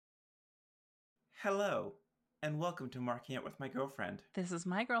Hello, and welcome to Marking Out with My Girlfriend. This is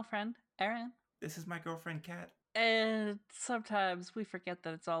my girlfriend, Erin. This is my girlfriend, Kat. And sometimes we forget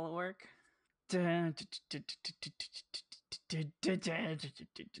that it's all at work.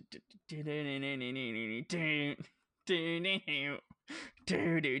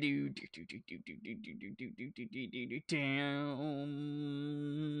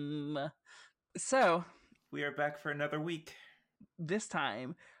 So, We are back for another week. this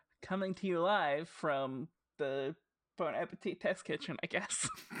time, coming to you live from the Bon Appetit Test Kitchen, I guess.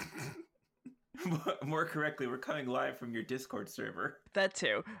 More correctly, we're coming live from your Discord server. That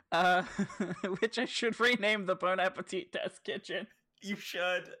too. Which I should rename the Bon Appetit Test Kitchen. You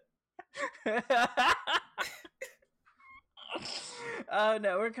should.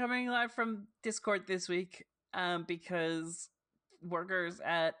 No, we're coming live from Discord this week because workers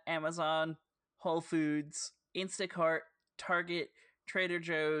at Amazon, Whole Foods, Instacart, Target, Trader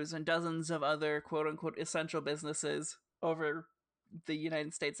Joe's, and dozens of other quote-unquote essential businesses over the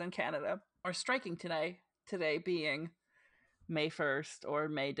United States and Canada are striking today being May 1st, or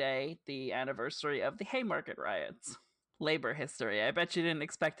May Day, the anniversary of the Haymarket riots. Labor history. I bet you didn't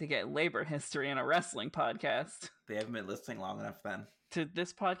expect to get labor history in a wrestling podcast. They haven't been listening long enough then. To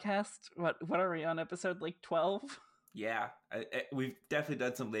this podcast? What are we on, episode, 12? Yeah, we've definitely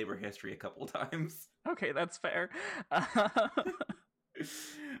done some labor history a couple times. Okay, that's fair.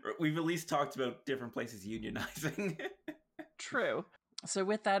 We've at least talked about different places unionizing. True. So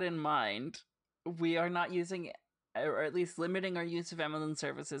with that in mind, we are not using, or at least limiting our use of Amazon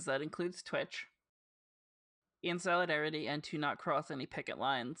services. That includes Twitch, in solidarity and to not cross any picket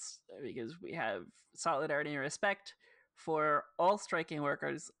lines, because we have solidarity and respect for all striking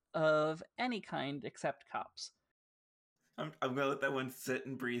workers of any kind except cops. I'm going to let that one sit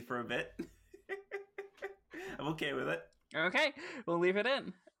and breathe for a bit. I'm okay with it. Okay, we'll leave it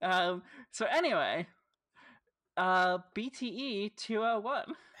in. So anyway, BTE 201.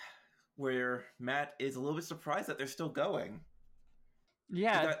 Where Matt is a little bit surprised that they're still going.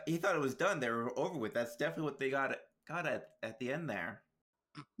 Yeah. He thought it was done. They were over with. That's definitely what they got at the end there.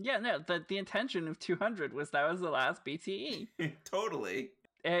 Yeah, no, the intention of 200 was that was the last BTE. Totally.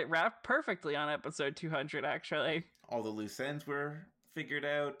 It wrapped perfectly on episode 200, actually. All the loose ends were figured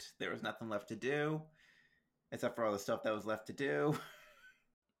out. There was nothing left to do. Except for all the stuff that was left to do.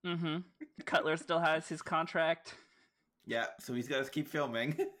 Mm-hmm. Cutler still has his contract. Yeah, so he's got to keep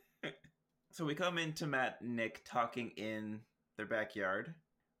filming. So we come into Matt and Nick talking in their backyard,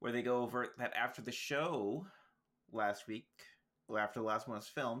 where they go over that after the show last week, or after the last one was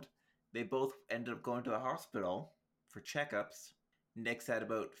filmed, they both ended up going to the hospital for checkups. Nick's at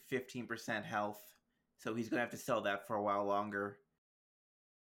about 15% health, so he's going to have to sell that for a while longer.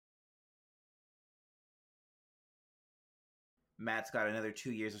 Matt's got another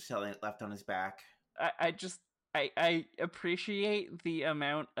 2 years of selling it left on his back. I appreciate the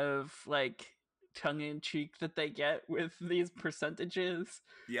amount of, tongue-in-cheek that they get with these percentages.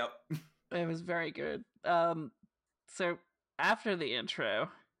 Yep. It was very good. So, after the intro,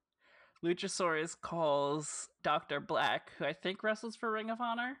 Luchasaurus calls Dr. Black, who I think wrestles for Ring of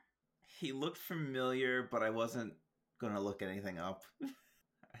Honor. He looked familiar, but I wasn't going to look anything up.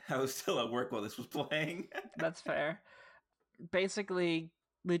 I was still at work while this was playing. That's fair. Basically,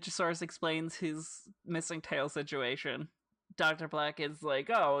 Luchasaurus explains his missing tail situation. Dr. Black is like,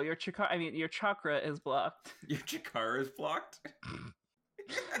 "Oh, your chakra is blocked." Your Chikara is blocked?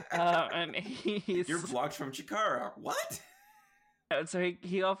 And he's... You're blocked from Chikara. What? And so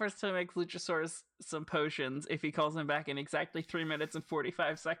he offers to make Luchasaurus some potions if he calls him back in exactly 3 minutes and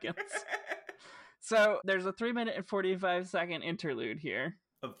 45 seconds. So there's a 3 minute and 45 second interlude here.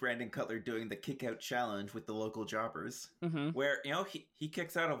 Of Brandon Cutler doing the kick-out challenge with the local jobbers. Mm-hmm. Where, he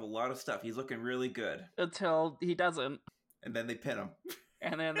kicks out of a lot of stuff. He's looking really good. Until he doesn't. And then they pin him.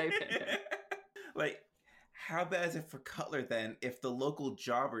 And then they pin him. How bad is it for Cutler, then, if the local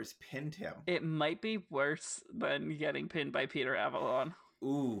jobbers pinned him? It might be worse than getting pinned by Peter Avalon.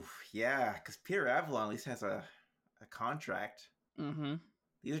 Ooh, yeah, because Peter Avalon at least has a contract. Mm-hmm.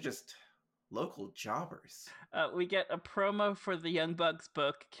 These are just local jobbers. We get a promo for the Young Bucks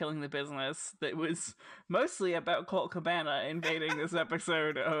book, Killing the Business, that was mostly about Colt Cabana invading this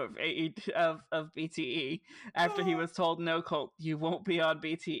episode of BTE after he was told, "No, Colt, you won't be on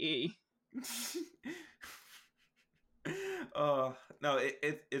BTE." Oh, no,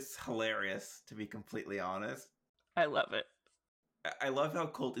 it's hilarious, to be completely honest. I love it. I love how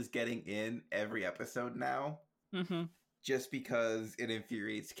Colt is getting in every episode now. Mm-hmm. Just because it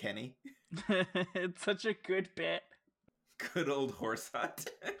infuriates Kenny. It's such a good bit. Good old Horse Hut.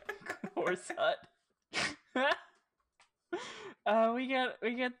 Horse Hut. We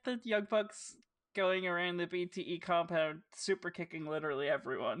get the Young Bucks going around the BTE compound, super kicking literally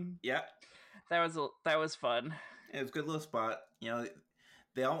everyone. Yeah. That was fun. It was a good little spot.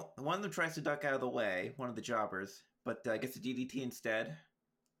 One of them tries to duck out of the way, one of the jobbers, but gets a DDT instead.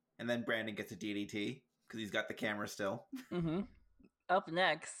 And then Brandon gets a DDT because he's got the camera still. Mm-hmm. Up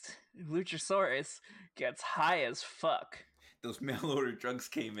next, Luchasaurus gets high as fuck. Those mail-order drugs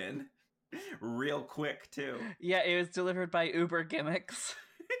came in real quick, too. Yeah, it was delivered by Uber Gimmicks.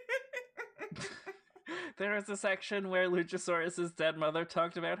 There was a section where Luchasaurus' dead mother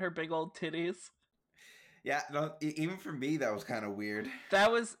talked about her big old titties. Yeah, no, even for me, that was kind of weird.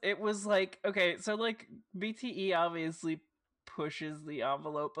 It was like, okay, so like BTE obviously pushes the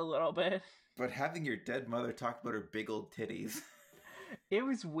envelope a little bit. But having your dead mother talk about her big old titties. It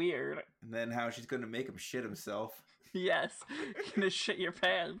was weird. And then how she's going to make him shit himself. Yes, you're gonna shit your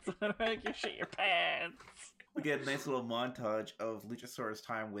pants. Make you shit your pants. We get a nice little montage of Luchasaurus'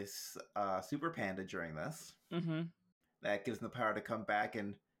 time with Super Panda during this. Mm-hmm. That gives him the power to come back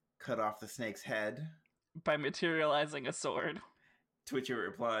and cut off the snake's head. By materializing a sword. To which he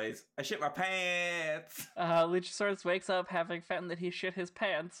replies, "I shit my pants!" Luchasaurus wakes up having found that he shit his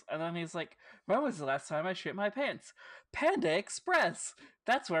pants, and then he's like, when was the last time I shit my pants? Panda Express!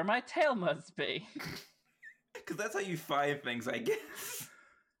 That's where my tail must be. Because that's how you find things, I guess.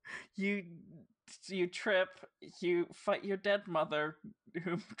 You trip, you fight your dead mother,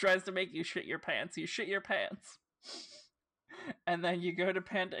 who tries to make you shit your pants. You shit your pants. And then you go to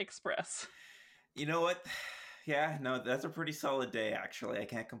Panda Express. You know what? Yeah, no, that's a pretty solid day, actually. I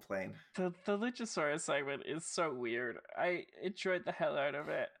can't complain. The Luchasaurus segment is so weird. I enjoyed the hell out of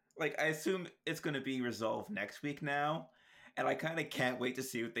it. Like, I assume it's going to be resolved next week now, and I kind of can't wait to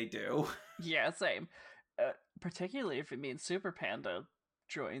see what they do. Yeah, same. Particularly if it means Super Panda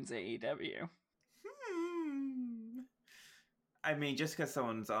joins AEW. I mean, just because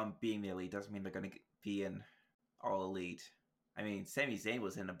someone's on Being the Elite doesn't mean they're going to be in All Elite. I mean, Sami Zayn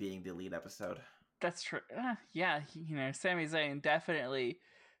was in a Being the Elite episode. That's true. Yeah, Sami Zayn definitely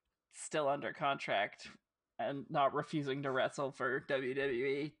still under contract and not refusing to wrestle for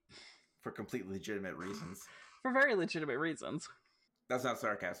WWE. For completely legitimate reasons. For very legitimate reasons. That's not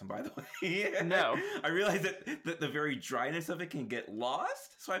sarcasm, by the way. No. I realize that the very dryness of it can get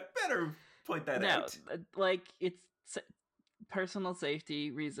lost, so I better point that out. No, like, it's personal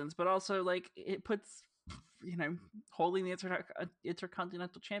safety reasons, but also, like, it puts, holding the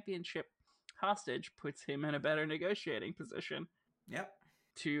Intercontinental Championship hostage puts him in a better negotiating position. Yep.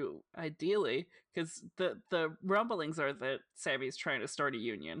 To ideally, because the rumblings are that Sami's trying to start a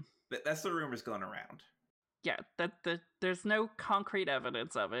union. That's the rumors going around. Yeah, there's no concrete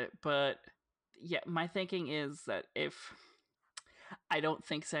evidence of it, but yeah, my thinking is that if I don't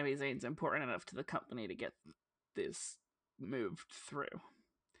think Sami Zayn's important enough to the company to get this moved through,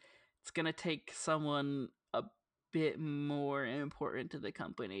 it's gonna take someone a bit more important to the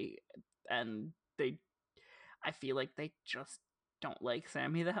company, and I feel like they just don't like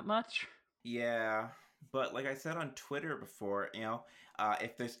Sami that much. Yeah, but like I said on Twitter before,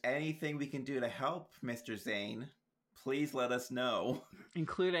 if there's anything we can do to help Mr. Zayn, please let us know.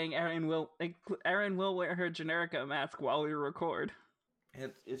 Including Erin will wear her Generica mask while we record.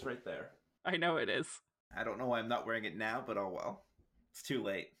 It's right there. I know it is. I don't know why I'm not wearing it now, but oh well. It's too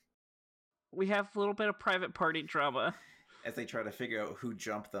late. We have a little bit of private party drama. As they try to figure out who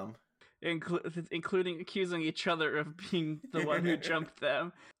jumped them. Including accusing each other of being the one who jumped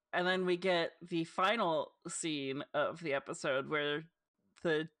them. And then we get the final scene of the episode where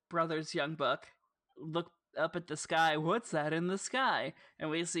the brothers Young Buck look up at the sky. What's that in the sky? And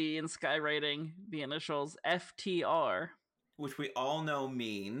we see in skywriting the initials FTR. Which we all know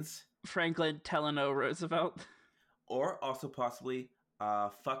means... Franklin Delano Roosevelt. Or also possibly,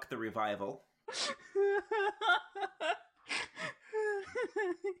 fuck the revival.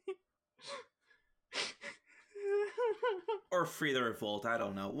 Or free the revolt, I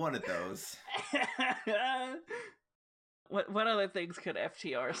don't know. One of those. What other things could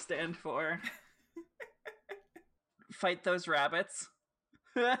FTR stand for? Fight those rabbits.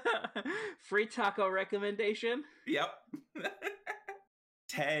 Free taco recommendation. Yep.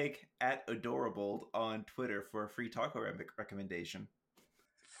 Tag @Adorable on Twitter for a free taco recommendation.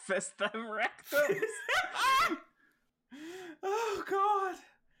 Fist them rectums. Oh god.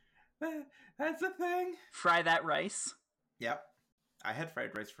 That's a thing. Fry that rice. Yep. I had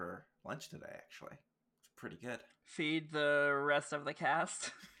fried rice for lunch today, actually. It's pretty good. Feed the rest of the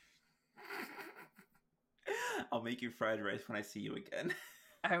cast. I'll make you fried rice when I see you again.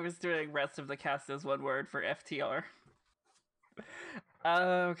 I was doing rest of the cast as one word for FTR.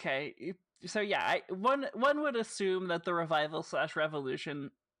 Okay. So yeah, one would assume that the Revival / Revolution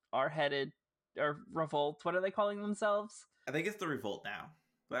are headed or Revolt. What are they calling themselves? I think it's the Revolt now.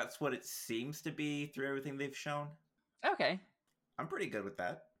 That's what it seems to be through everything they've shown. Okay. I'm pretty good with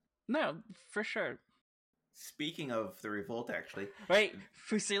that. No, for sure. Speaking of the Revolt, actually. Wait,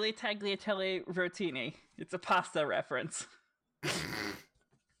 Fusilli Tagliatelle Rotini. It's a pasta reference.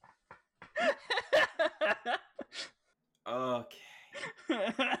 Okay.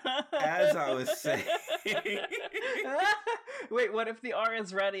 As I was saying. Wait, what if the R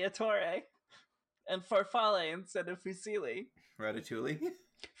is Radiatore? And farfalle instead of fusilli? Ratatouille?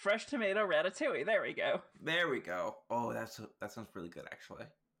 Fresh tomato ratatouille. There we go. There we go. Oh, that sounds really good, actually.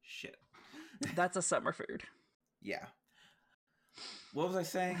 Shit. That's a summer food. Yeah. What was I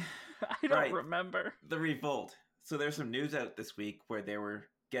saying? I don't remember. The Revolt. So there's some news out this week where they were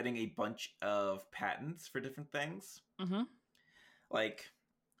getting a bunch of patents for different things. Mm-hmm. Like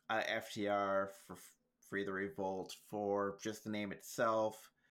FTR for Free the Revolt, for just the name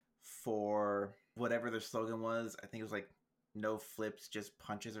itself, for whatever their slogan was. I think it was like no flips, just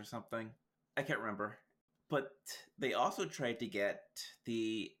punches or something. I can't remember. But they also tried to get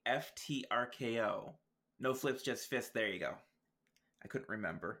the FTRKO. No flips, just fists. There you go. I couldn't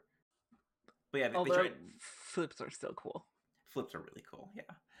remember. But yeah, although they tried... flips are still cool. Flips are really cool, yeah.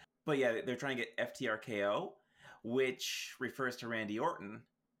 But yeah, they're trying to get FTRKO, which refers to Randy Orton,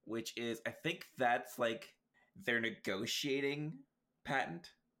 which is, I think that's like their negotiating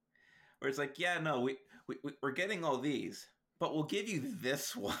patent. Where it's like, yeah, no, we're getting all these, but we'll give you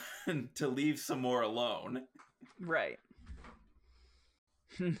this one to leave some more alone. Right.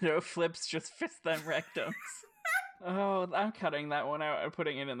 No flips, just fist them rectums. Oh, I'm cutting that one out and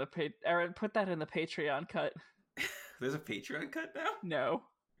putting it in the put that in the Patreon cut. There's a Patreon cut now? No.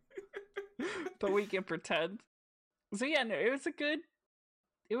 But we can pretend. So yeah, no, it was good.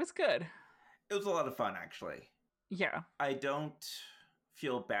 It was a lot of fun, actually. Yeah. I don't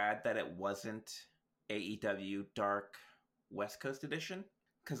feel bad that it wasn't AEW Dark West Coast Edition,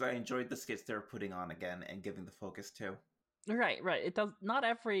 because I enjoyed the skits they were putting on again and giving the focus to. Right. It does. Not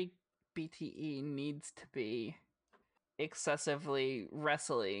every BTE needs to be excessively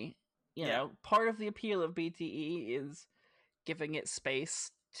wrestly. You know, part of the appeal of BTE is giving it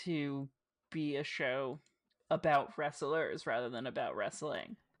space to be a show about wrestlers rather than about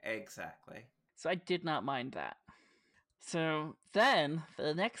wrestling. Exactly. So I did not mind that. So then,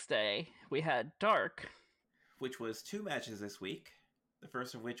 the next day, we had Dark. Which was 2 matches this week. The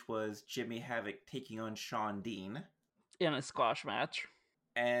first of which was Jimmy Havoc taking on Shawn Dean. In a squash match.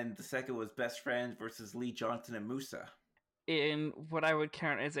 And the second was Best Friends versus Lee Johnson and Musa. In what I would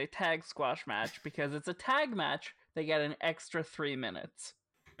count as a tag squash match, because it's a tag match, they get an extra 3 minutes.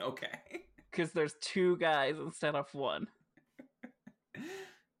 Okay. Because there's 2 guys instead of 1.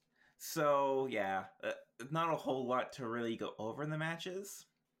 So, yeah, not a whole lot to really go over in the matches.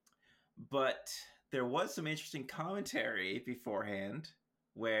 But there was some interesting commentary beforehand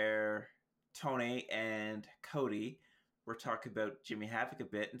where Tony and Cody were talking about Jimmy Havoc a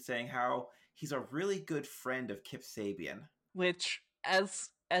bit and saying how he's a really good friend of Kip Sabian. Which, as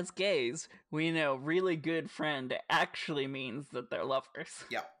gays, we know really good friend actually means that they're lovers.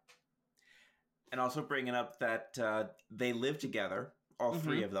 Yep. And also bringing up that they live together, all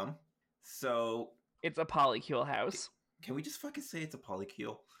 3 of them. So... it's a polycule house. Can we just fucking say it's a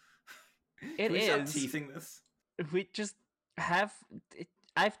polycule? It is. Stop teasing this? We just have...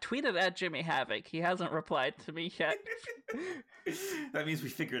 I've tweeted at Jimmy Havoc. He hasn't replied to me yet. That means we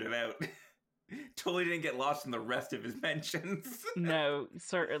figured it out. Totally didn't get lost in the rest of his mentions. No,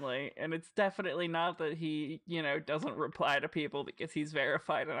 certainly. And it's definitely not that he, doesn't reply to people because he's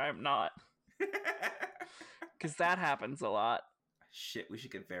verified and I'm not. Because that happens a lot. Shit, we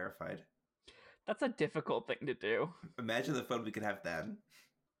should get verified. That's a difficult thing to do. Imagine the fun we could have then.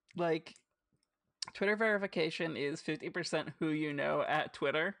 Like, Twitter verification is 50% who you know at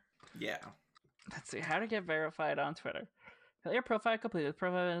Twitter. Yeah. Let's see, how to get verified on Twitter. Fill your profile completed.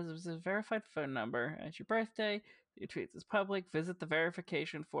 Profile is a verified phone number. At your birthday, your tweets is public. Visit the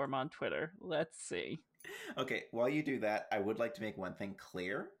verification form on Twitter. Let's see. Okay, while you do that, I would like to make one thing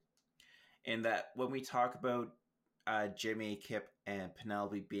clear. In that when we talk about Jimmy, Kip, and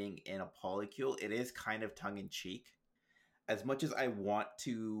Penelope being in a polycule, it is kind of tongue-in-cheek. As much as I want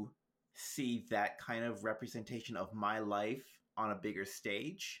to see that kind of representation of my life on a bigger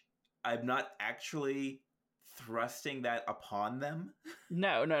stage, I'm not actually thrusting that upon them.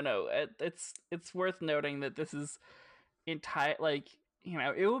 No. It's worth noting that this is entire, like,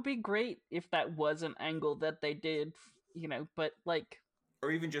 it would be great if that was an angle that they did, but like...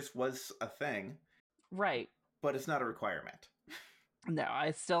 or even just was a thing. Right. But it's not a requirement. No,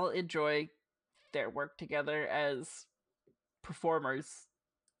 I still enjoy their work together as performers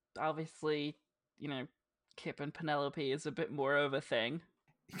obviously, Kip and Penelope is a bit more of a thing.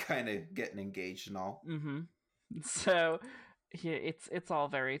 Kind of getting engaged and all. Mm-hmm. So yeah, it's all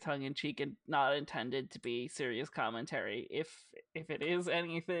very tongue in cheek and not intended to be serious commentary. If it is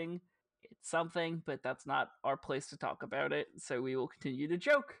anything, it's something, but that's not our place to talk about it. So we will continue to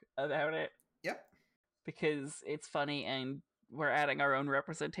joke about it. Yep. Because it's funny and we're adding our own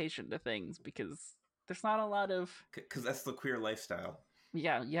representation to things because there's not a lot of... Because that's the queer lifestyle.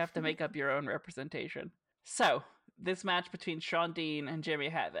 Yeah, you have to make up your own representation. So, this match between Shawn Dean and Jimmy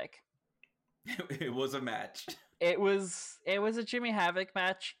Havoc. It was a match. It was a Jimmy Havoc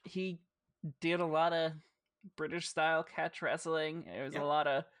match. He did a lot of British style catch wrestling. It was a lot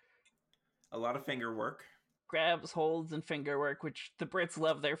of finger work. Grabs, holds, and finger work, which the Brits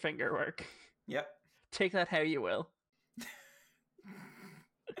love their finger work. Yep. Take that how you will.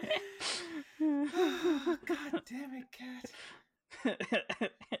 God damn it, Kat. I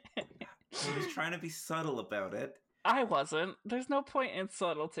was trying to be subtle about it. I wasn't. There's no point in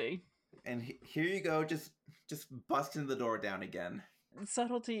subtlety. And here you go, just busting the door down again.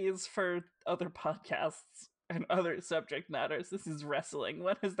 Subtlety is for other podcasts and other subject matters. This is wrestling.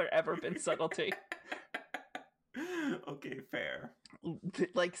 When has there ever been subtlety? Okay, fair.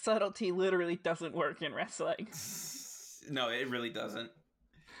 Like, subtlety literally doesn't work in wrestling. No, it really doesn't.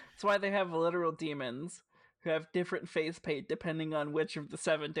 That's why they have literal demons who have different face paint depending on which of the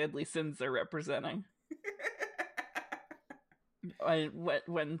 7 deadly sins they're representing.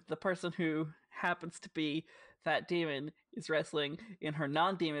 When the person who happens to be that demon is wrestling in her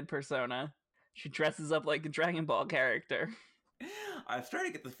non-demon persona, she dresses up like a Dragon Ball character. I'm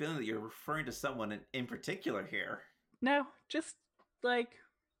starting to get the feeling that you're referring to someone in particular here. No, just, like,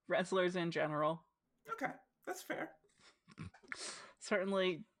 wrestlers in general. Okay, that's fair.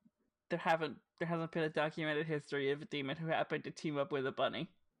 Certainly, there hasn't been a documented history of a demon who happened to team up with a bunny.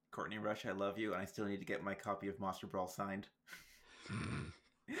 Courtney Rush, I love you, and I still need to get my copy of Monster Brawl signed.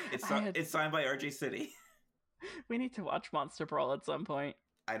 It's signed by RJ City. We need to watch Monster Brawl at some point.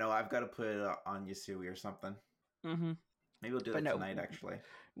 I know, I've got to put it on Yasui or something. Mm-hmm. Maybe we'll do it tonight, actually.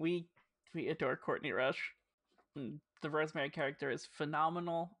 We adore Courtney Rush. The Rosemary character is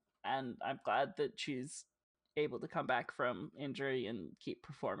phenomenal, and I'm glad that she's able to come back from injury and keep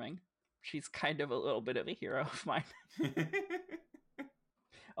performing. She's kind of a little bit of a hero of mine.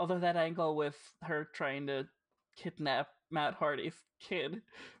 Although that angle with her trying to kidnap Matt Hardy's kid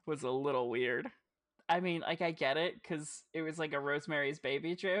was a little weird. I mean, like, I get it, because it was like a Rosemary's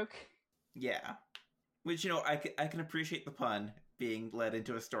Baby joke. Yeah. Which, I can appreciate the pun being led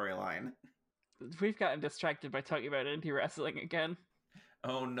into a storyline. We've gotten distracted by talking about indie wrestling again.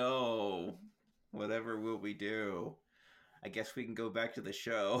 Oh no. Whatever will we do? I guess we can go back to the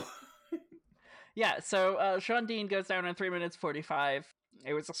show. Yeah, so Shawn Dean goes down in 3 minutes 45.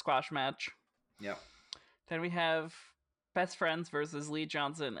 It was a squash match. Yep. Then we have Best Friends versus Lee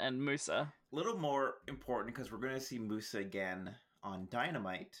Johnson and Musa. A little more important because we're going to see Musa again on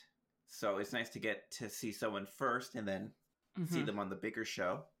Dynamite. So it's nice to get to see someone first and then see them on the bigger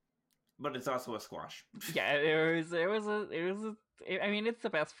show. But it's also a squash. Yeah, I mean, it's the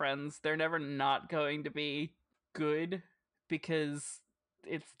Best Friends. They're never not going to be good because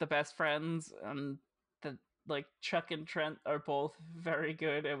it's the Best Friends, and Chuck and Trent are both very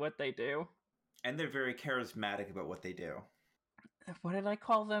good at what they do. And they're very charismatic about what they do. What did I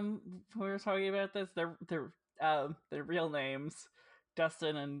call them when we were talking about this? Their real names,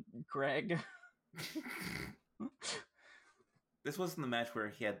 Dustin and Greg. This wasn't the match where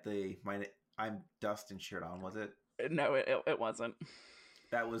he had the I'm Dustin shirt on, was it? No, it wasn't.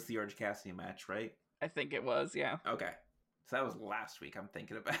 That was the Orange Cassidy match, right? I think it was, yeah. Okay. So that was last week I'm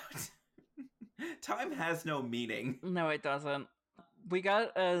thinking about. Time has no meaning. No, it doesn't. We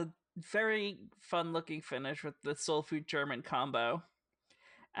got a very fun-looking finish with the Soul Food German combo.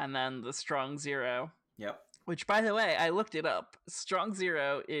 And then the Strong Zero. Yep. Which, by the way, I looked it up. Strong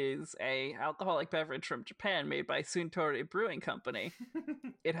Zero is a alcoholic beverage from Japan made by Suntory Brewing Company.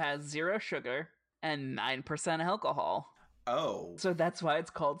 It has 0 sugar and 9% alcohol. Oh. So that's why it's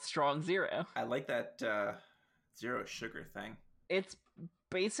called Strong Zero. I like that 0 sugar thing. It's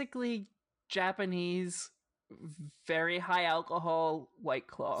basically Japanese, very high alcohol White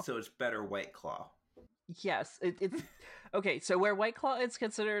Claw. So it's better White Claw. Yes. It's okay, so where White Claw is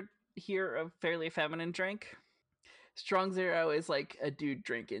considered here a fairly feminine drink, Strong Zero is like a dude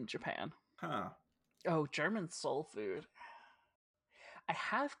drink in Japan. Huh. Oh, German soul food. I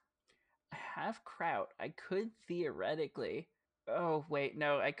have kraut. I could theoretically. Oh, wait,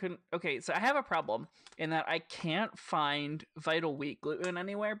 no, I couldn't. Okay, so I have a problem in that I can't find Vital Wheat gluten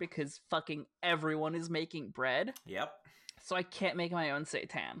anywhere because fucking everyone is making bread. Yep. So I can't make my own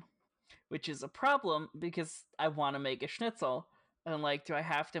seitan, which is a problem because I want to make a schnitzel. And like, do I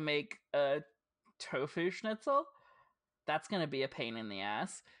have to make a tofu schnitzel? That's going to be a pain in the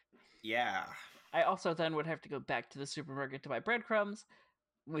ass. Yeah. I also then would have to go back to the supermarket to buy breadcrumbs,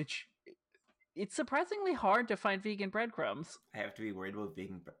 which it's surprisingly hard to find vegan breadcrumbs. I have to be worried about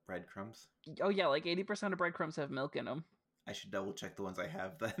vegan breadcrumbs. Oh yeah, like 80% of breadcrumbs have milk in them. I should double check the ones I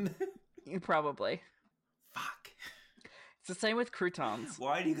have then. Probably. Fuck. It's the same with croutons.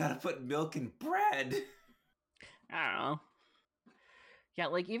 Why do you gotta put milk in bread? I don't know. Yeah,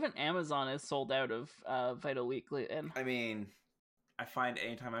 like even Amazon is sold out of Vital Wheat gluten. I mean, I find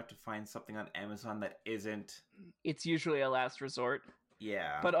anytime I have to find something on Amazon that isn't... It's usually a last resort.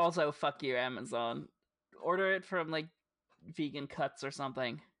 Yeah. But also, fuck you, Amazon. Order it from, like, Vegan Cuts or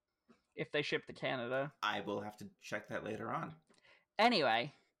something. If they ship to Canada. I will have to check that later on.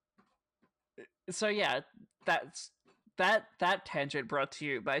 Anyway. So yeah, that tangent brought to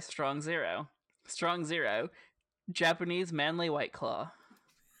you by Strong Zero. Strong Zero, Japanese manly White Claw.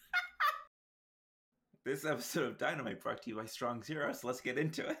 This episode of Dynamite brought to you by Strong Zero, so let's get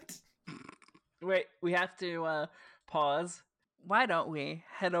into it. Wait, we have to pause. Why don't we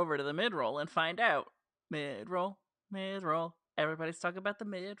head over to the mid-roll and find out? Mid-roll, mid-roll. Everybody's talking about the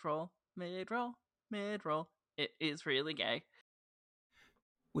mid-roll, mid-roll, mid-roll. It is really gay.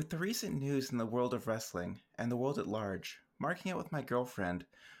 With the recent news in the world of wrestling and the world at large, Marking Out with My Girlfriend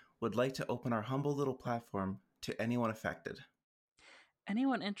would like to open our humble little platform to anyone affected.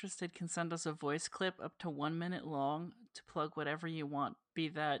 Anyone interested can send us a voice clip up to 1 minute long to plug whatever you want, be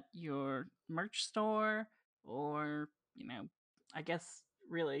that your merch store or, I guess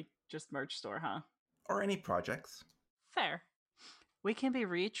really just merch store, huh? Or any projects. Fair. We can be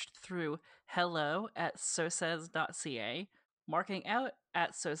reached through hello@sosays.ca,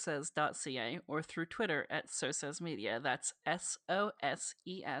 markingout@sosays.ca, or through Twitter @sosasmedia. That's SOSES.ca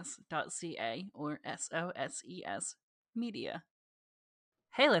or SOSES media.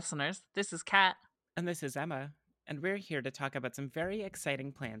 Hey listeners, this is Kat. And this is Emma, and we're here to talk about some very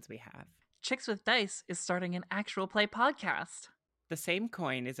exciting plans we have. Chicks with Dice is starting an actual play podcast. The Same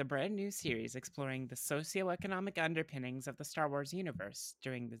Coin is a brand new series exploring the socioeconomic underpinnings of the Star Wars universe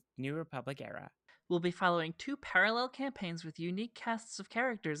during the New Republic era. We'll be following 2 parallel campaigns with unique casts of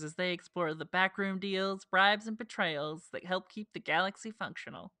characters as they explore the backroom deals, bribes, and betrayals that help keep the galaxy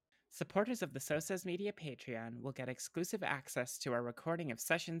functional. Supporters of the Sosas Media Patreon will get exclusive access to our recording of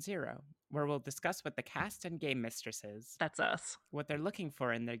Session 0, where we'll discuss with the cast and game mistresses That's us. what they're looking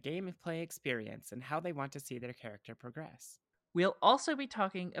for in their gameplay experience and how they want to see their character progress. We'll also be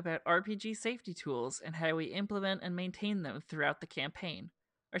talking about RPG safety tools and how we implement and maintain them throughout the campaign.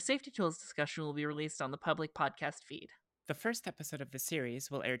 Our safety tools discussion will be released on the public podcast feed. The first episode of the series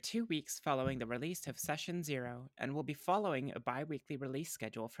will air 2 weeks following the release of Session 0, and will be following a bi-weekly release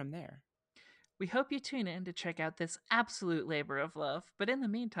schedule from there. We hope you tune in to check out this absolute labor of love, but in the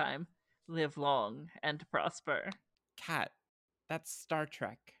meantime, live long and prosper. Cat, that's Star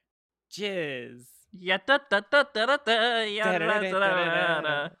Trek. Jizz. Ya da da da da da da, ya da da da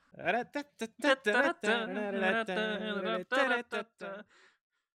da da.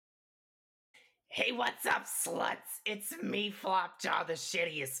 Hey, what's up, sluts? It's me, Flopjaw, the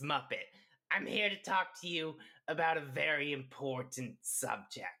shittiest Muppet. I'm here to talk to you about a very important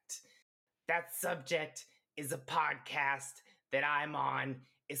subject. That subject is a podcast that I'm on.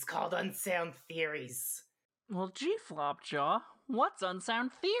 It's called Unsound Theories. Well, gee, Flopjaw, what's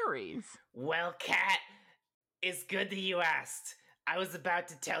Unsound Theories? Well, Kat, it's good that you asked. I was about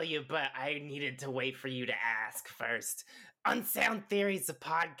to tell you, but I needed to wait for you to ask first. Unsound Theories is a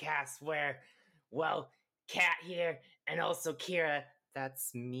podcast where, well, Kat here and also Kira,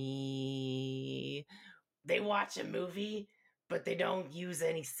 that's me, they watch a movie, but they don't use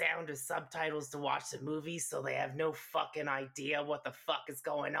any sound or subtitles to watch the movie, so they have no fucking idea what the fuck is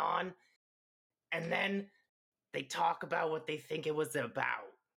going on. And then they talk about what they think it was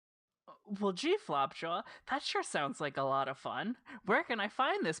about. Well, gee, Flopjaw, that sure sounds like a lot of fun. Where can I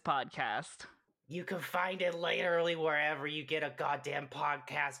find this podcast? You can find it literally wherever you get a goddamn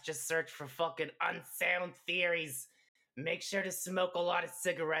podcast. Just search for fucking Unsound Theories. Make sure to smoke a lot of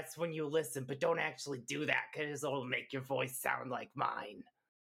cigarettes when you listen, but don't actually do that, because it'll make your voice sound like mine.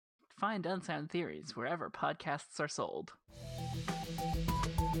 Find Unsound Theories wherever podcasts are sold.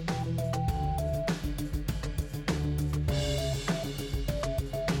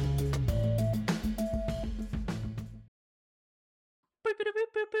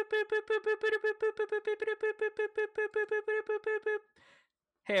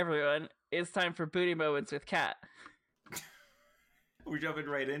 Hey everyone, it's time for Booty Moments with Kat. We're jumping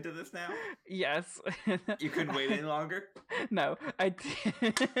right into this now? Yes. You couldn't wait any longer? No, I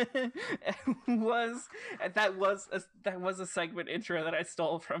did. That was a segment intro that I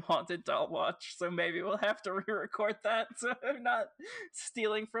stole from Haunted Doll Watch, so maybe we'll have to re-record that so I'm not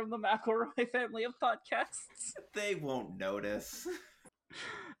stealing from the McElroy family of podcasts. They won't notice.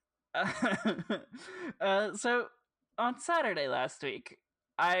 So on Saturday last week,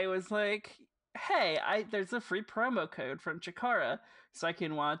 I was like, hey, there's a free promo code from Chikara, so I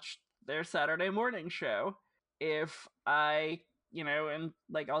can watch their Saturday morning show if I, and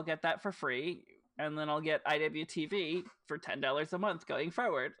like I'll get that for free, and then I'll get IWTV for $10 a month going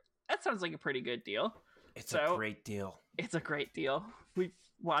forward. That sounds like a pretty good deal. It's a great deal. It's a great deal. We've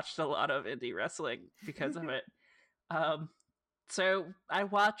watched a lot of indie wrestling because of it. So I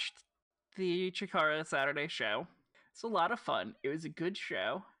watched the Chikara Saturday show. It's a lot of fun. It was a good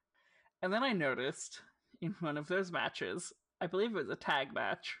show. And then I noticed in one of those matches, I believe it was a tag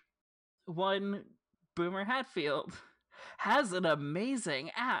match, one Boomer Hatfield has an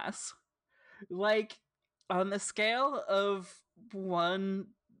amazing ass. Like, on the scale of one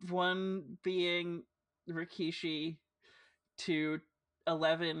being Rikishi to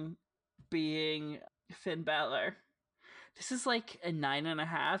 11 being Finn Balor, this is like a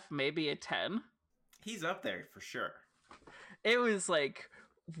 9.5, maybe a 10. He's up there for sure. It was like,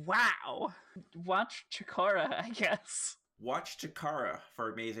 wow. Watch Chikara, I guess. Watch Chikara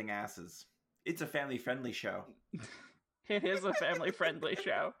for amazing asses. It's a family-friendly show. It is a family-friendly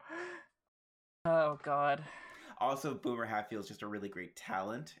show. Oh, God. Also, Boomer Hatfield's just a really great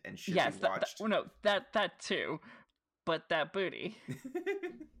talent and should yes, be watched. That too. But that booty.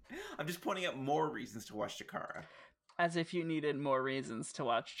 I'm just pointing out more reasons to watch Chikara. As if you needed more reasons to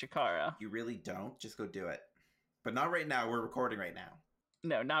watch Chikara. You really don't. Just go do it. But not right now. We're recording right now.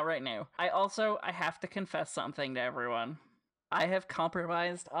 No, not right now. I have to confess something to everyone. I have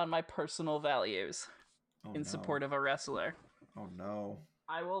compromised on my personal values in support of a wrestler. Oh no.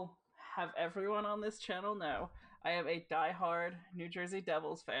 I will have everyone on this channel know I am a diehard New Jersey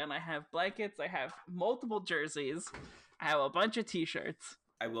Devils fan. I have blankets, I have multiple jerseys, I have a bunch of t-shirts.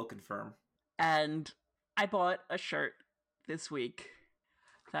 I will confirm. And I bought a shirt this week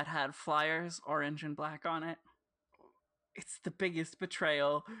that had Flyers orange and black on it. It's the biggest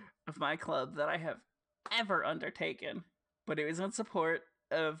betrayal of my club that I have ever undertaken. But it was in support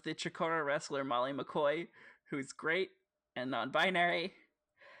of the Chikara wrestler Molly McCoy, who's great and non-binary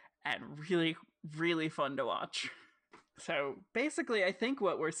and really, really fun to watch. So basically, I think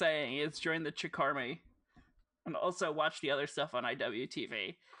what we're saying is join the Chikarmy and also watch the other stuff on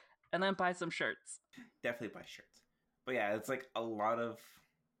IWTV and then buy some shirts. Definitely buy shirts. But yeah, it's like a lot of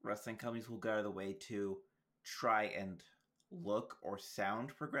wrestling companies will go out of the way to try and look or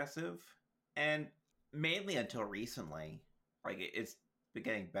sound progressive. And mainly until recently, like it's been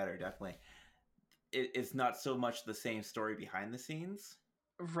getting better, definitely. It's not so much the same story behind the scenes.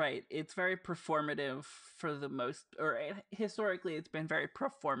 Right. It's very performative for the most, or historically it's been very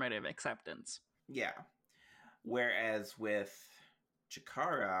performative acceptance. Yeah. Whereas with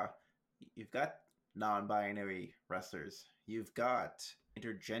Chikara, you've got non-binary wrestlers. You've got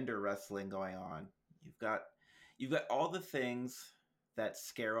intergender wrestling going on. You've got all the things that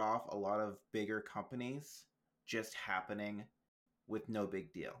scare off a lot of bigger companies just happening with no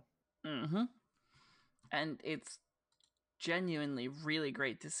big deal. Mm-hmm. And it's genuinely really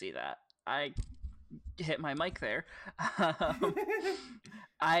great to see that. I hit my mic there.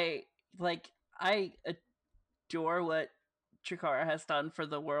 I adore what Chikara has done for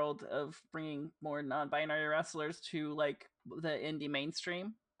the world of bringing more non-binary wrestlers to like the indie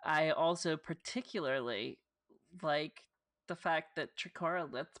mainstream. I also particularly like the fact that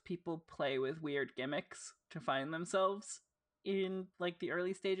Chikara lets people play with weird gimmicks to find themselves in like the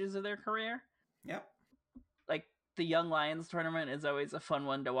early stages of their career. Yep. Like the Young Lions tournament is always a fun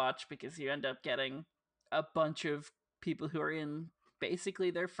one to watch because you end up getting a bunch of people who are in basically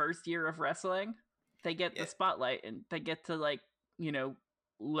their first year of wrestling. They get the spotlight and they get to like,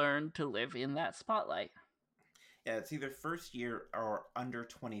 learn to live in that spotlight. Yeah, it's either first year or under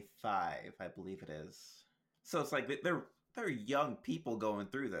 25, I believe it is. So it's like they're young people going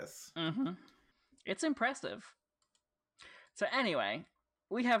through this. Mm-hmm. It's impressive. So anyway,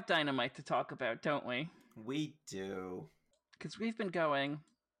 we have Dynamite to talk about, don't we? We do. Because we've been going...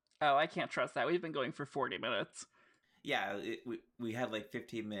 Oh, I can't trust that. We've been going for 40 minutes. Yeah, we had like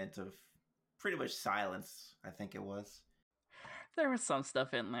 15 minutes of pretty much silence, I think it was. There was some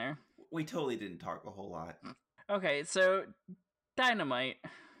stuff in there. We totally didn't talk a whole lot. Okay, so Dynamite.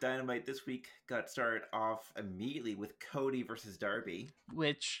 Dynamite this week got started off immediately with Cody versus Darby.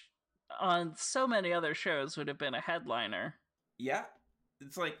 Which, on so many other shows, would have been a headliner. Yeah,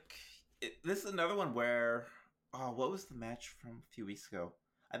 it's like this is another one where what was the match from a few weeks ago?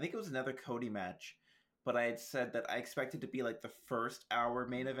 I think it was another Cody match, but I had said that I expected to be like the first hour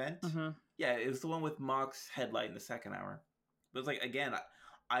main event. Mm-hmm. Yeah, it was the one with Mox headlight in the second hour. But it's like again,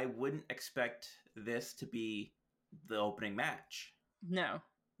 I wouldn't expect this to be the opening match. No.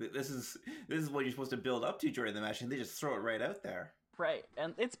 This is what you're supposed to build up to during the match, and they just throw it right out there. Right,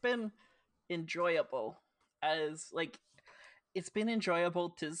 and it's been enjoyable it's been enjoyable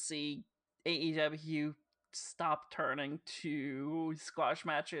to see AEW stop turning to squash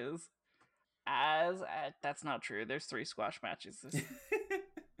matches that's not true. There's 3 squash matches.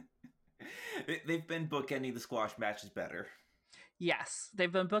 They've been bookending the squash matches better. Yes,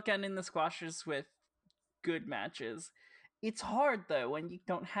 they've been bookending the squashes with good matches. It's hard though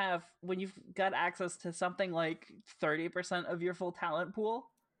when you've got access to something like 30% of your full talent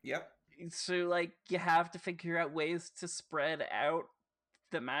pool. Yep. So like you have to figure out ways to spread out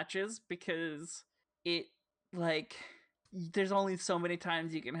the matches because there's only so many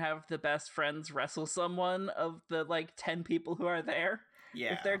times you can have the best friends wrestle someone of the 10 people who are there.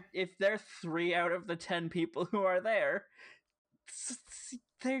 Yeah. If they're 3 out of the 10 people who are there,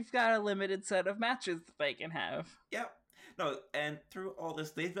 they've got a limited set of matches that they can have. Yep. No, and through all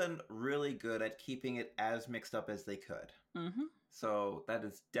this, they've been really good at keeping it as mixed up as they could. Mm-hmm. So that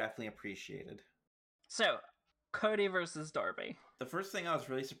is definitely appreciated. So, Cody versus Darby. The first thing I was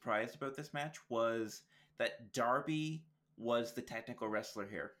really surprised about this match was that Darby was the technical wrestler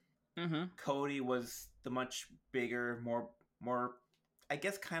here. Mm-hmm. Cody was the much bigger, more, I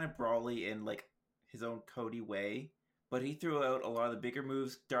guess, kind of brawly in his own Cody way. But he threw out a lot of the bigger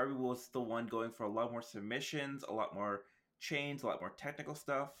moves. Darby was the one going for a lot more submissions, a lot more chains, a lot more technical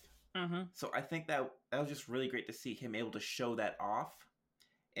stuff. Mm-hmm. So I think that was just really great to see him able to show that off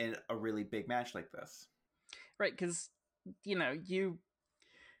in a really big match like this. Right, because,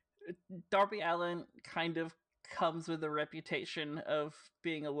 Darby Allin kind of comes with a reputation of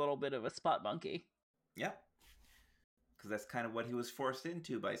being a little bit of a spot monkey. Yeah. Because that's kind of what he was forced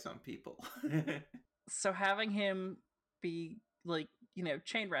into by some people. So having him be,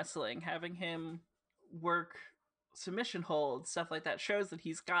 chain wrestling, having him work submission holds, stuff like that, shows that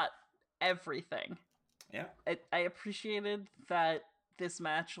he's got everything. Yeah. I appreciated that this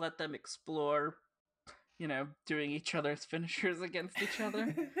match let them explore, doing each other's finishers against each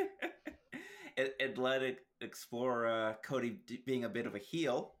other. it let it explore Cody being a bit of a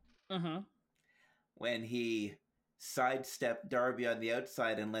heel. Mm-hmm. When he sidestepped Darby on the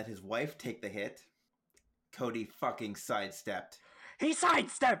outside and let his wife take the hit. Cody fucking sidestepped. He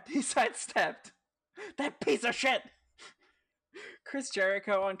sidestepped! That piece of shit! Chris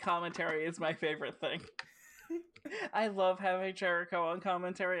Jericho on commentary is my favorite thing. I love having Jericho on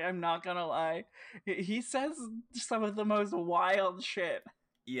commentary, I'm not gonna lie. He says some of the most wild shit.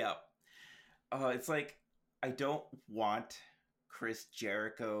 Yeah. It's like, I don't want Chris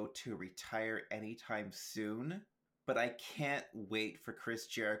Jericho to retire anytime soon, but I can't wait for Chris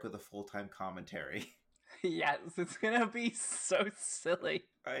Jericho the full-time commentary. Yes, it's gonna be so silly.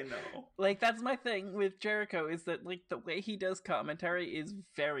 I know. That's my thing with Jericho, is that, the way he does commentary is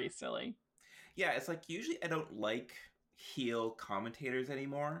very silly. Yeah, it's like, usually I don't like heel commentators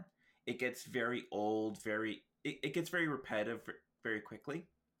anymore. It gets very old, it gets very repetitive very quickly.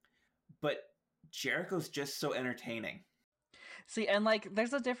 But Jericho's just so entertaining. See, and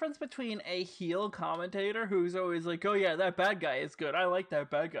there's a difference between a heel commentator who's always like, oh yeah, that bad guy is good, I like that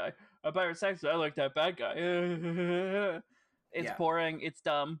bad guy. Byron Saxton, I like that bad guy. It's boring, it's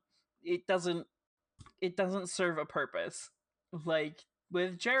dumb. It doesn't serve a purpose.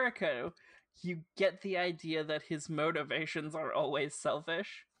 With Jericho, you get the idea that his motivations are always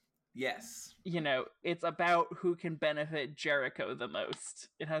selfish. Yes. It's about who can benefit Jericho the most.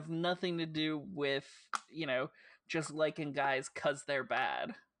 It has nothing to do with, just liking guys because they're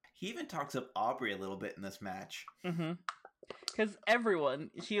bad. He even talks up Aubrey a little bit in this match. Mm-hmm. Because everyone,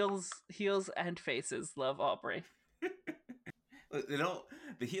 heels and faces, love Aubrey.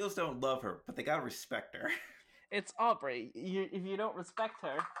 The heels don't love her, but they gotta respect her. It's Aubrey. If you don't respect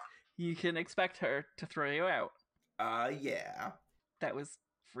her, you can expect her to throw you out. Yeah. That was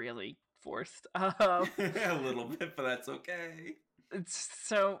really forced. A little bit, but that's okay.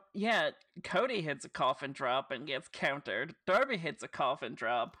 So, yeah, Cody hits a coffin drop and gets countered. Darby hits a coffin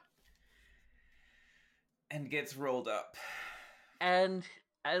drop. And gets rolled up. And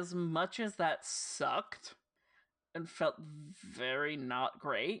as much as that sucked and felt very not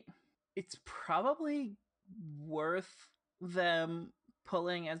great, it's probably worth them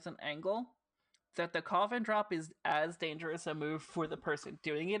pulling as an angle that the coffin drop is as dangerous a move for the person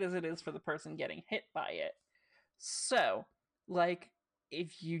doing it as it is for the person getting hit by it. So, like,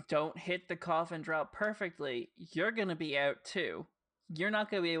 if you don't hit the coffin drop perfectly, you're going to be out too. You're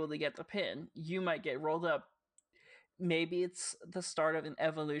not going to be able to get the pin. You might get rolled up. Maybe it's the start of an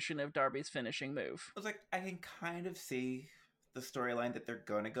evolution of Darby's finishing move. I was like, I can kind of see the storyline that they're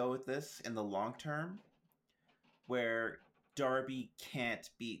going to go with this in the long term, where Darby can't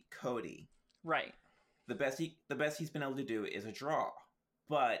beat Cody. Right. The best he's been able to do is a draw.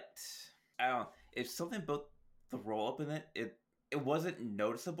 But I don't know, if something about the roll up in it wasn't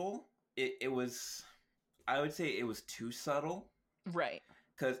noticeable. It was, I would say it was too subtle. Right.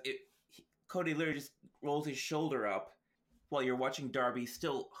 Because Cody literally just rolls his shoulder up while you're watching Darby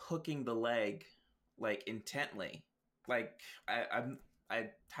still hooking the leg, like, intently. Like,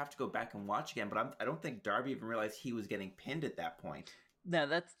 I'd have to go back and watch again, but I don't think Darby even realized he was getting pinned at that point. No,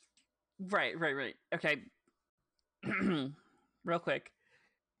 that's... Right. Okay. Real quick.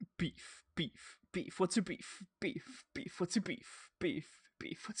 Beef. What's your beef? Beef. What's your beef? Beef.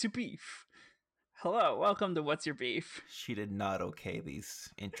 What's your beef? Hello, welcome to What's Your Beef? She did not okay these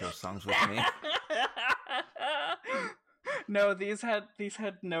intro songs with me. No, these had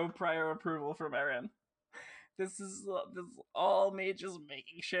no prior approval from Aaron. This is all me just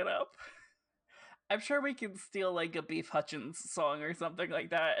making shit up. I'm sure we can steal like a Beef Hutchins song or something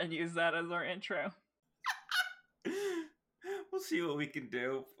like that and use that as our intro. We'll see what we can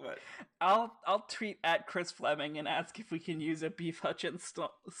do. But I'll tweet at Chris Fleming and ask if we can use a Beef Hutchins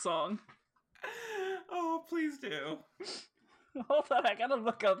song. Oh, please do. Hold on, I gotta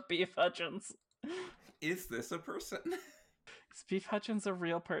look up Beef Hutchins. Is this a person? Is Beef Hutchins a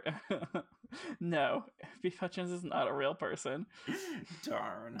real person? No, Beef Hutchins is not a real person.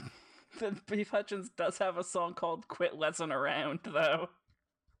 Darn. Beef Hutchins does have a song called Quit Lessin' Around, though.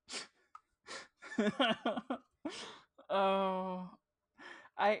 Oh.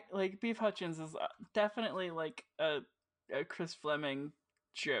 Beef Hutchins is definitely like a Chris Fleming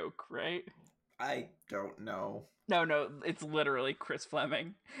joke, right? I don't know. No, it's literally Chris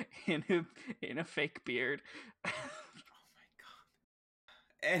Fleming in a fake beard. Oh my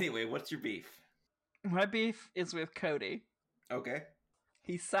god. Anyway, what's your beef? My beef is with Cody. Okay.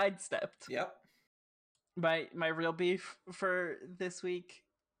 He sidestepped. Yep. My real beef for this week.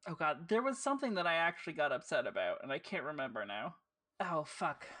 Oh god, there was something that I actually got upset about, and I can't remember now. Oh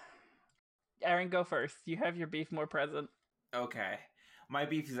fuck. Aaron, go first. You have your beef more present. Okay. My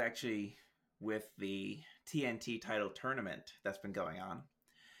beef is actually with the TNT title tournament that's been going on,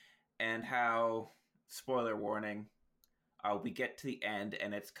 and how, spoiler warning, we get to the end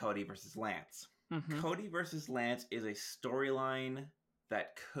and it's Cody versus Lance. Mm-hmm. Cody versus Lance is a storyline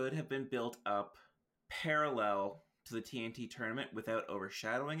that could have been built up parallel to the TNT tournament without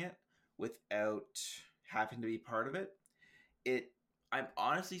overshadowing it, without having to be part of it. I'm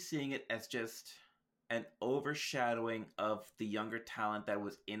honestly seeing it as just an overshadowing of the younger talent that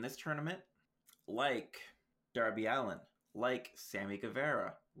was in this tournament, like Darby Allin, like Sammy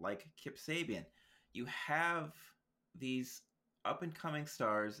Guevara, like Kip Sabian. You have these up-and-coming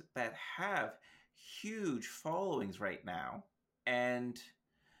stars that have huge followings right now, and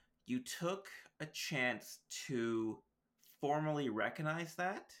you took a chance to formally recognize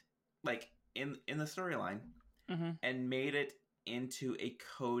that, like in the storyline, Mm-hmm. and made it into a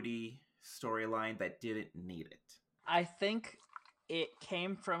Cody storyline that didn't need it. I think it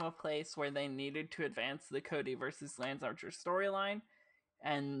came from a place where they needed to advance the Cody versus Lance Archer storyline,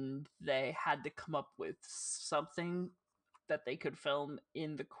 and they had to come up with something that they could film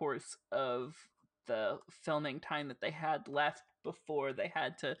in the course of the filming time that they had left before they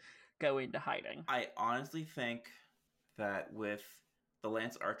had to go into hiding. I honestly think that with the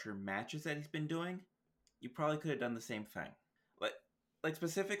Lance Archer matches that he's been doing, you probably could have done the same thing. Like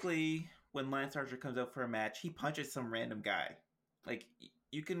specifically when Lance Archer comes out for a match, he punches some random guy. Like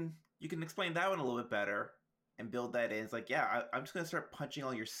you can explain that one a little bit better and build that in. It's like, yeah, I'm just gonna start punching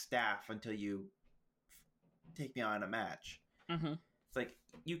all your staff until you take me on a match. Mm-hmm. It's like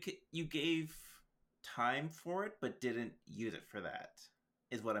you gave time for it, but didn't use it for that.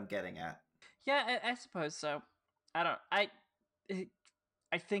 Is what I'm getting at. Yeah, I suppose so. I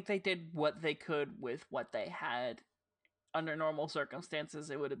think they did what they could with what they had. Under normal circumstances,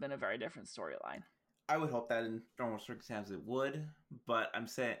 it would have been a very different storyline. I would hope that in normal circumstances it would, but I'm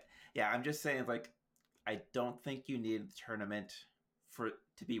just saying, like, I don't think you needed the tournament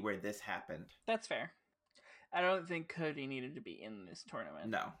to be where this happened. That's fair. I don't think Cody needed to be in this tournament.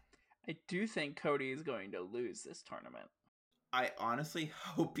 No. I do think Cody is going to lose this tournament. I honestly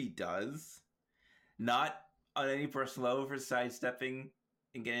hope he does. Not on any personal level for sidestepping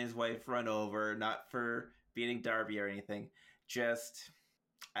and getting his wife run over, not for beating Darby or anything. Just,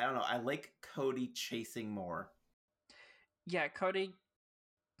 I don't know, I like Cody chasing more. Yeah, Cody.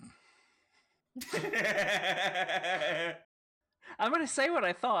 I'm gonna say what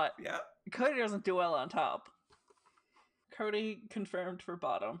I thought. Yeah. Cody doesn't do well on top. Cody confirmed for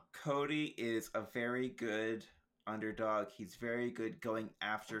bottom. Cody is a very good underdog. He's very good going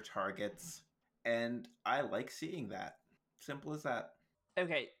after targets. And I like seeing that. Simple as that.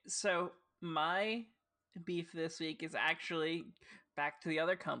 Okay, so my beef this week is actually back to the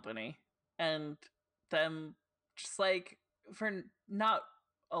other company and them just like for not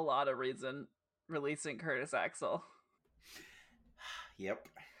a lot of reason releasing Curtis Axel. Yep.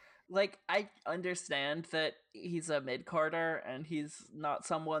 Like, I understand that he's a mid-carder and he's not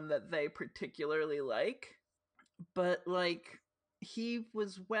someone that they particularly like, but like he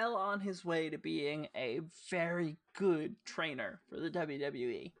was well on his way to being a very good trainer for the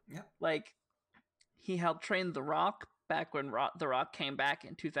WWE. Yep. Like, he helped train The Rock back when The Rock came back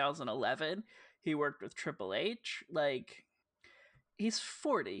in 2011. He worked with Triple H. Like, he's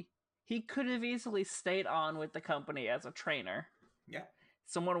 40. He could have easily stayed on with the company as a trainer. Yeah.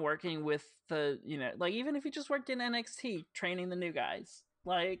 Someone working with the, you know, like, even if he just worked in NXT training the new guys,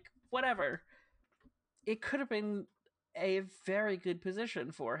 like, whatever. It could have been a very good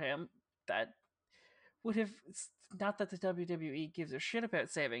position for him that would have, not that the WWE gives a shit about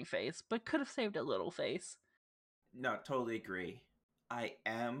saving face, but could have saved a little face. No, totally agree. I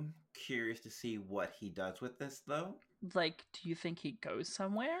am curious to see what he does with this, though. Like, do you think he goes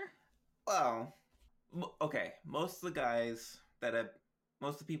somewhere? Well, okay. Most of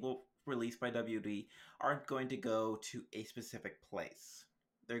the people released by WWE aren't going to go to a specific place.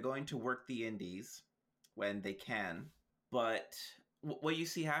 They're going to work the indies when they can. But what you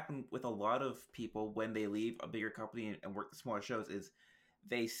see happen with a lot of people when they leave a bigger company and work the smaller shows is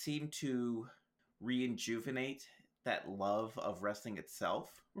they seem to rejuvenate that love of wrestling itself.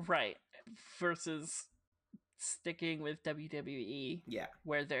 Right. Versus sticking with WWE. Yeah.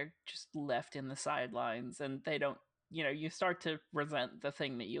 Where they're just left in the sidelines and they don't, you know, you start to resent the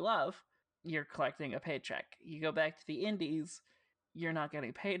thing that you love. You're collecting a paycheck. You go back to the indies, you're not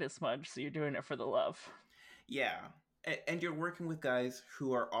getting paid as much, so you're doing it for the love. Yeah. And you're working with guys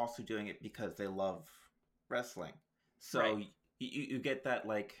who are also doing it because they love wrestling. So right. you get that,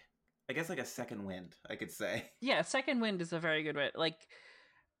 like, I guess like a second wind, I could say. Yeah, second wind is a very good way. Like,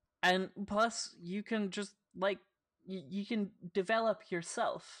 and plus you can just, like, you can develop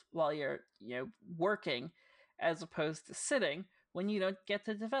yourself while you're, you know, working as opposed to sitting when you don't get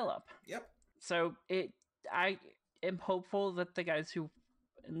to develop. Yep. So I am hopeful that the guys who,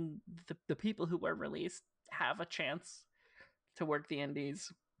 and the people who were released have a chance to work the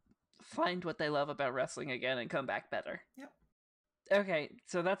indies, find what they love about wrestling again, and come back better. Yep. Okay,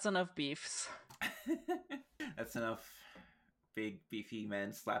 so that's enough beefs. That's enough big beefy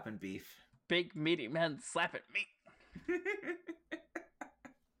men slapping beef. Big meaty men slapping meat.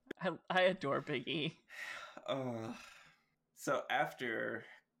 I adore Big E. So after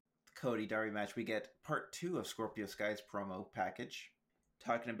the Cody Darby match, we get part 2 of Scorpio Sky's promo package,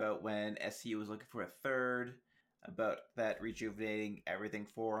 talking about when SCU was looking for a third, about that rejuvenating everything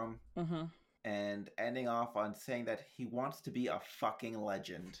for him, and ending off on saying that he wants to be a fucking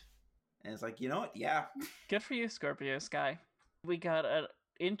legend. And it's like, you know what? Yeah. Good for you, Scorpio Sky. We got an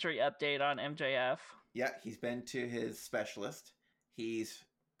injury update on MJF. Yeah, he's been to his specialist. He's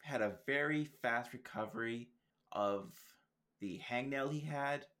had a very fast recovery of the hangnail he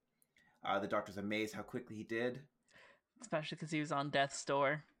had. The doctor's amazed how quickly he did. Especially because he was on death's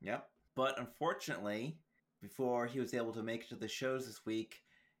door. Yep. But unfortunately, before he was able to make it to the shows this week,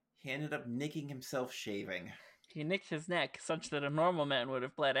 he ended up nicking himself shaving. He nicked his neck such that a normal man would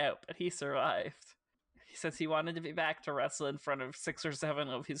have bled out, but he survived. He says he wanted to be back to wrestle in front of 6 or 7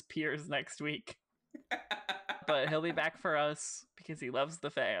 of his peers next week. But he'll be back for us because he loves the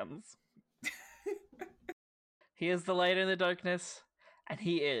fans. He is the light in the darkness, and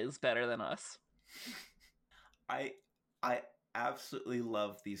he is better than us. I absolutely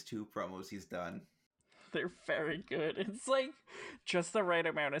love these 2 promos he's done. They're very good. It's like just the right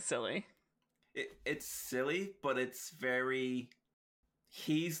amount of silly. It's silly, but it's very...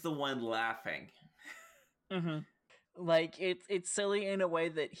 He's the one laughing. Like, it's silly in a way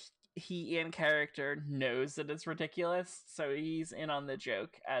that he in character knows that it's ridiculous, so he's in on the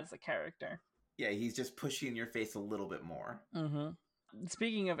joke as a character. Yeah, he's just pushing in your face a little bit more.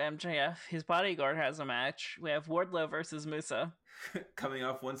 Speaking of MJF, his bodyguard has a match. We have Wardlow versus Musa. Coming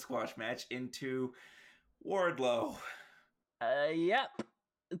off one squash match into Wardlow. Yep.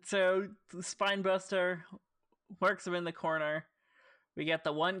 So, the Spinebuster works him in the corner. We get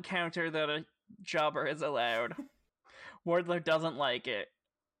the one counter that a jobber is allowed. Wardlow doesn't like it.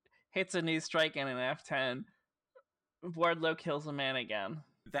 Hits a knee strike and an F10. Wardlow kills a man again.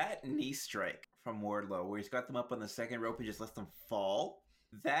 That knee strike from Wardlow, where he's got them up on the second rope and just lets them fall,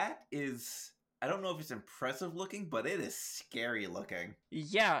 that is, I don't know if it's impressive looking, but it is scary looking.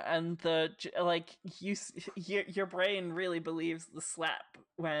 Yeah, and your brain really believes the slap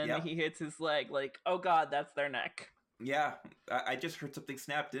when Yep. he hits his leg. Like, oh god, that's their neck. Yeah, I just heard something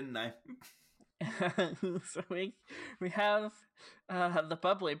snap, didn't I? So we have the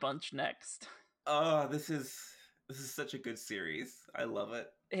Bubbly Bunch next. Oh, this is such a good series. I love it.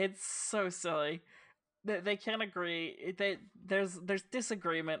 It's so silly. They can't agree. There's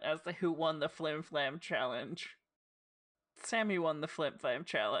disagreement as to who won the Flim Flam challenge. Sammy won the Flim Flam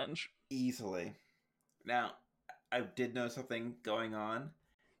challenge. Easily. Now, I did know something going on.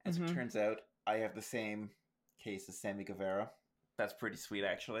 As Mhm. it turns out, I have the same case as Sammy Guevara. That's pretty sweet,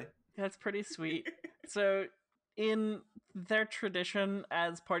 actually. That's pretty sweet. So, in their tradition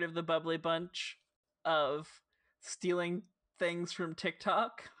as part of the Bubbly Bunch of stealing things from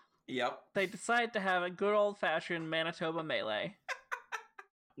TikTok, Yep. they decide to have a good old-fashioned Manitoba Melee.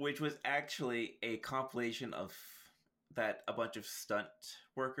 Which was actually a compilation of that a bunch of stunt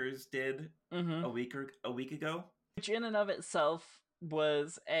workers did Mm-hmm. a week ago. Which in and of itself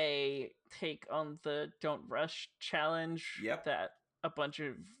was a take on the Don't Rush challenge Yep. that a bunch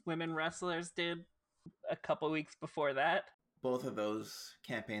of women wrestlers did a couple weeks before that. Both of those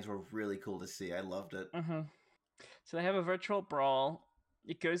campaigns were really cool to see. I loved it. Mm-hmm. So they have a virtual brawl.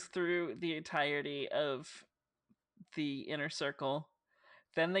 It goes through the entirety of the inner circle.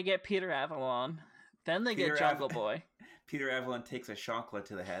 Then they get Peter Avalon. Then they Peter get Jungle Boy. Peter Avalon takes a chancla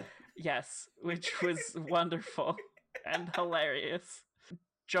to the head. Yes, which was wonderful and hilarious.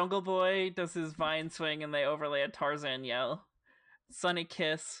 Jungle Boy does his vine swing and they overlay a Tarzan yell. Sunny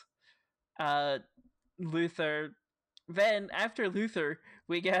Kiss. Luther. Then, after Luther,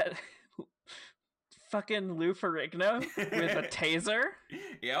 we get fucking Lou Ferrigno with a taser.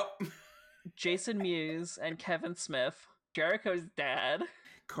 Yep. Jason Mewes and Kevin Smith. Jericho's dad.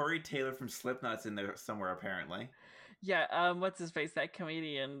 Corey Taylor from Slipknot's in there somewhere, apparently. Yeah, what's his face? That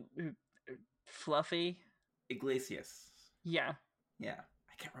comedian who, Fluffy? Iglesias. Yeah. Yeah.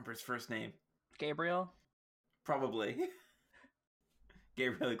 I can't remember his first name. Gabriel? Probably.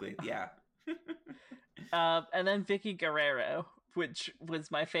 Gabriel Iglesias. Yeah. And then Vicky Guerrero, which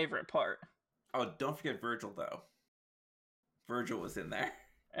was my favorite part. Oh, don't forget Virgil, though. Virgil was in there.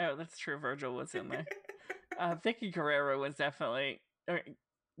 Oh, that's true. Virgil was in there. Vicky Guerrero was definitely...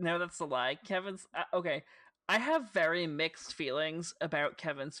 no, that's a lie. Kevin's... okay. I have very mixed feelings about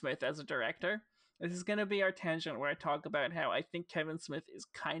Kevin Smith as a director. This is going to be our tangent where I talk about how I think Kevin Smith is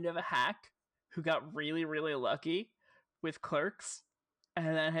kind of a hack who got really, really lucky with Clerks and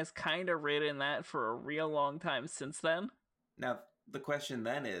then has kind of ridden that for a real long time since then. Now, the question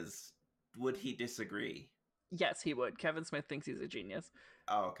then is, would he disagree? Yes, he would. Kevin Smith thinks he's a genius.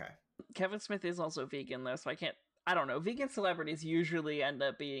 Oh, okay. Kevin Smith is also vegan, though, so I don't know. Vegan celebrities usually end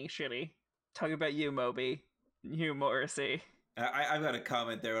up being shitty. Talking about you, Moby. You, Morrissey. I've got a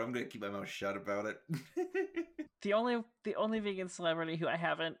comment there, but I'm going to keep my mouth shut about it. The only vegan celebrity who I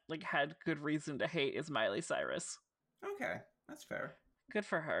haven't had good reason to hate is Miley Cyrus. Okay, that's fair. Good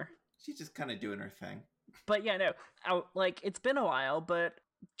for her. She's just kind of doing her thing. But yeah, no, it's been a while, but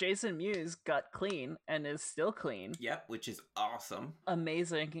Jason Mewes got clean and is still clean. Yep, which is awesome.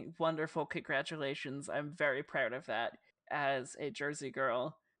 Amazing, wonderful, congratulations. I'm very proud of that as a Jersey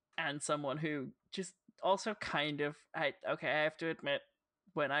girl and someone who just also kind of, I have to admit,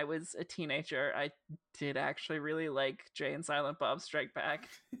 when I was a teenager, I did actually really like Jay and Silent Bob Strike Back.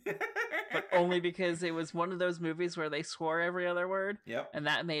 But only because it was one of those movies where they swore every other word. Yep. And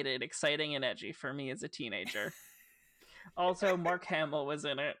that made it exciting and edgy for me as a teenager. Also, Mark Hamill was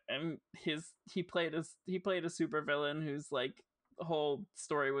in it, and he played a supervillain whose the whole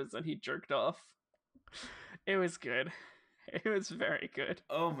story was that he jerked off. It was good. It was very good.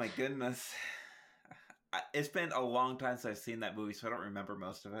 Oh my goodness. It's been a long time since I've seen that movie, so I don't remember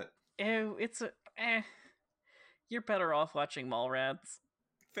most of it. Ew, you're better off watching Mallrats.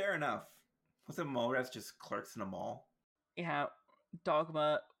 Fair enough. Wasn't Mallrats just Clerks in a mall? Yeah,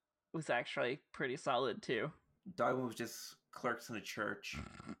 Dogma was actually pretty solid too. Dogma was just Clerks in a church.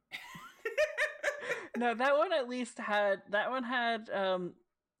 No, that one at least had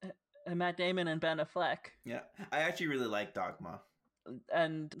Matt Damon and Ben Affleck. Yeah, I actually really like Dogma.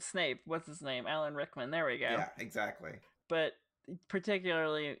 And Snape, what's his name? Alan Rickman. There we go. Yeah, exactly. But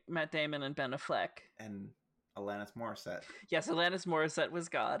particularly Matt Damon and Ben Affleck. And Alanis Morissette. Yes, Alanis Morissette was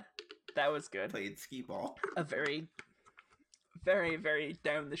God. That was good. Played skee ball. A very, very, very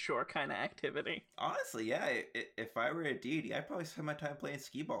down the shore kind of activity. Honestly, yeah. If I were a deity, I'd probably spend my time playing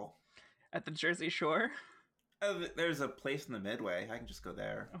skee ball. At the Jersey Shore? There's a place in the Midway. I can just go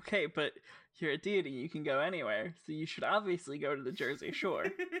there. Okay, but you're a deity. You can go anywhere. So you should obviously go to the Jersey Shore.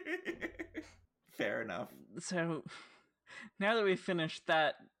 Fair enough. So now that we've finished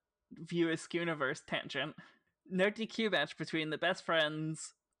that View Askew-universe tangent, no DQ match between the best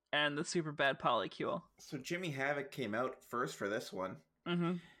friends and the super bad polycule. So Jimmy Havoc came out first for this one.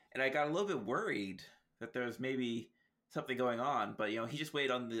 Mm-hmm. And I got a little bit worried that there was maybe something going on, but he just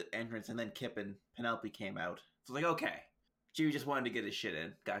waited on the entrance, and then Kip and Penelope came out. So I was like, okay, Jimmy just wanted to get his shit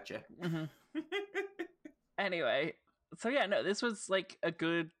in. Gotcha. Mm-hmm. Anyway, so yeah, no, this was like a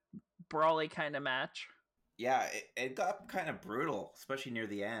good brawly kind of match. Yeah, it got kind of brutal, especially near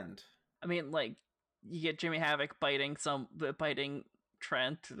the end. I mean, like, you get Jimmy Havoc biting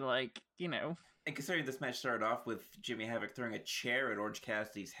Trent, like, And considering this match started off with Jimmy Havoc throwing a chair at Orange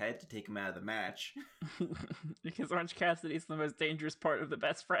Cassidy's head to take him out of the match. Because Orange Cassidy's the most dangerous part of the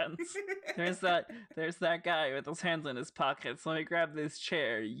best friends. There's that guy with his hands in his pockets. Let me grab this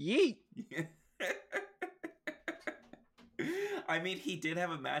chair. Yeet! I mean, he did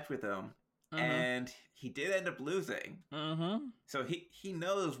have a match with him, and he did end up losing. Mm-hmm. So he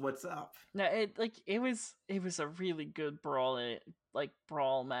knows what's up. No, it was a really good brawl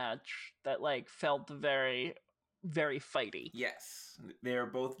match that felt very, very fighty. Yes, they're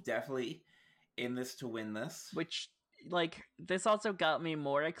both definitely in this to win this. Which this also got me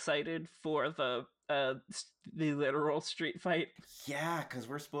more excited for the literal street fight. Yeah, because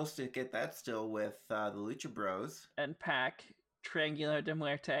we're supposed to get that still with the Lucha Bros and Pac Triangular de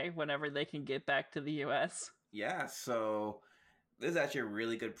Muerte whenever they can get back to the US. Yeah, so this is actually a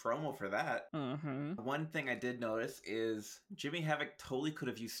really good promo for that. Mm-hmm. One thing I did notice is Jimmy Havoc totally could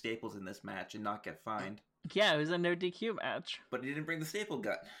have used staples in this match and not get fined. Yeah, it was a no DQ match. But he didn't bring the staple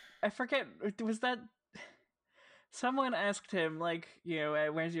gun. I forget, was that... Someone asked him,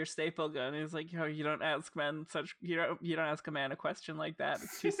 where's your staple gun? He's like, you don't ask men such... You don't ask a man a question like that.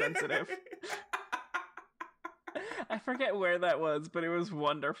 It's too sensitive. I forget where that was, but it was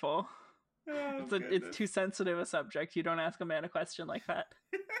wonderful. Oh, it's too sensitive a subject. You don't ask a man a question like that.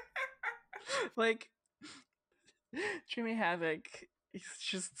 Jimmy Havoc, he's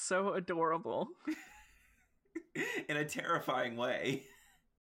just so adorable. In a terrifying way.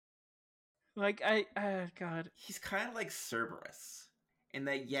 God. He's kind of like Cerberus. In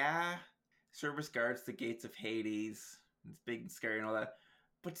that, yeah, Cerberus guards the gates of Hades. It's big and scary and all that.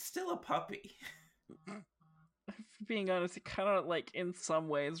 But still a puppy. Being honest, it kind of in some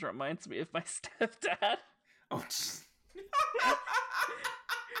ways reminds me of my stepdad. Oh,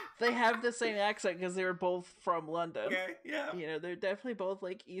 they have the same accent because they were both from London. Okay, yeah. They're definitely both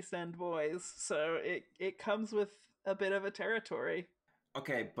East End boys, so it comes with a bit of a territory.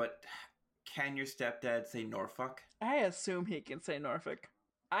 Okay, but can your stepdad say Norfolk? I assume he can say Norfolk.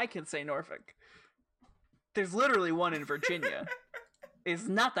 I can say Norfolk. There's literally one in Virginia. It's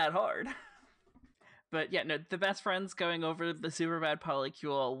not that hard. But yeah, no, the best friends going over the Superbad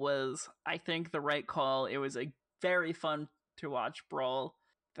Polycule was, I think, the right call. It was a very fun to watch brawl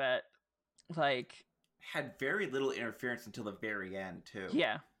that, had very little interference until the very end, too.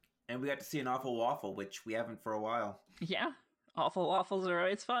 Yeah. And we got to see an Awful Waffle, which we haven't for a while. Yeah. Awful Waffles are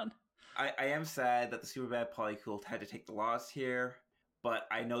always fun. I am sad that the Superbad Polycule had to take the loss here, but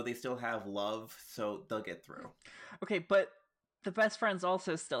I know they still have love, so they'll get through. Okay, but the best friends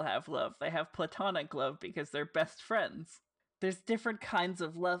also still have love. They have platonic love because they're best friends. There's different kinds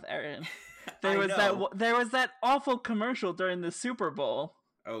of love, Aaron. There was that awful commercial during the Super Bowl.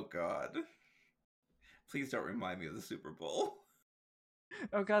 Oh God. Please don't remind me of the Super Bowl.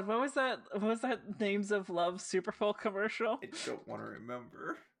 Oh God, what was that Names of Love Super Bowl commercial? I don't want to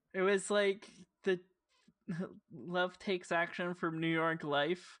remember. It was the Love Takes Action from New York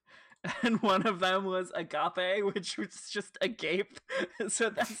Life. And one of them was agape, which was just agape.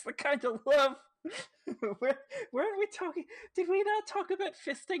 So that's the kind of love. Where are we talking? Did we not talk about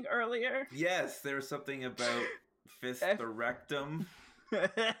fisting earlier? Yes, there was something about fist the rectum.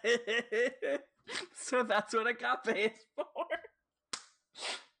 So that's what agape is for.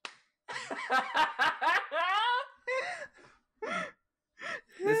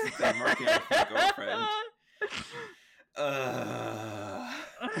 This is the marketing of my girlfriend.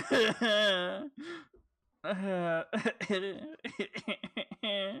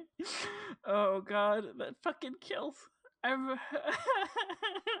 Oh God, that fucking kills. I'm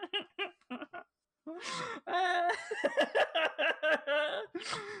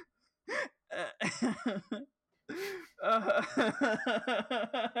I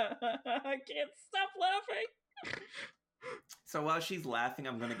can't stop laughing. So while she's laughing,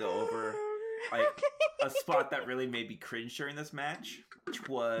 I'm gonna go over a spot that really made me cringe during this match, which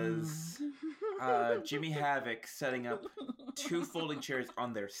was Jimmy Havoc setting up 2 folding chairs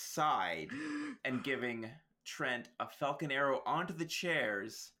on their side and giving Trent a falcon arrow onto the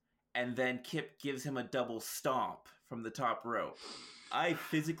chairs, and then Kip gives him a double stomp from the top rope. I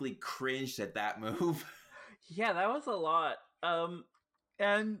physically cringed at that move. Yeah, that was a lot.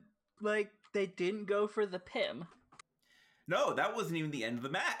 And like they didn't go for the pin. No, that wasn't even the end of the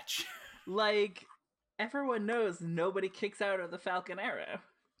match. Like everyone knows nobody kicks out of the falcon arrow.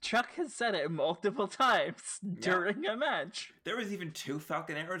 Chuck has said it multiple times during a match. There was even 2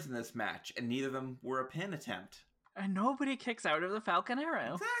 falcon arrows in this match, and neither of them were a pin attempt. And nobody kicks out of the falcon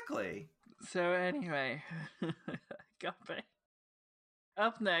arrow. Exactly. So anyway, got back.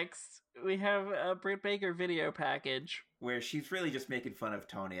 Up next, we have a Britt Baker video package. Where she's really just making fun of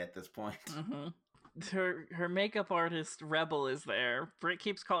Tony at this point. Mm-hmm. Her makeup artist Rebel is there. Britt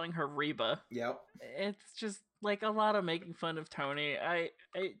keeps calling her Reba. Yep. It's just like a lot of making fun of Tony. I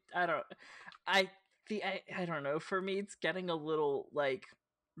don't know. For me, it's getting a little like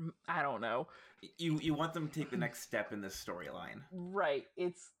I don't know. You want them to take the next step in this storyline. Right.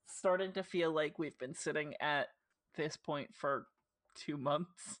 It's starting to feel like we've been sitting at this point for 2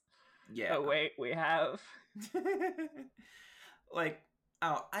 months. Yeah. Oh wait, we have. Like,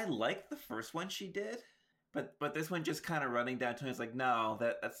 oh, I like the first one she did, but this one just kind of running down Tony's like, no,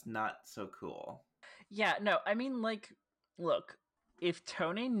 that's not so cool. Yeah, no, I mean, like, look, if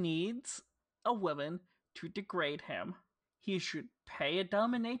Tony needs a woman to degrade him, he should pay a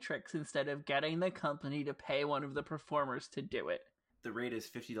dominatrix instead of getting the company to pay one of the performers to do it. The rate is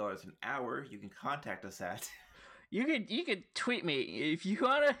 $50 an hour. You can contact us at. You could tweet me if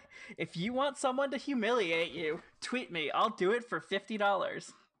you want someone to humiliate you. Tweet me. I'll do it for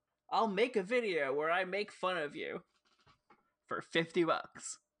 $50. I'll make a video where I make fun of you for $50.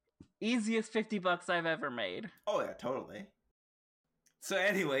 Easiest $50 I've ever made. Oh yeah, totally. So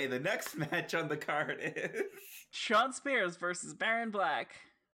anyway, the next match on the card is Shawn Spears versus Baron Black.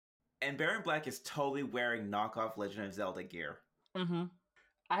 And Baron Black is totally wearing knockoff Legend of Zelda gear. Mm-hmm.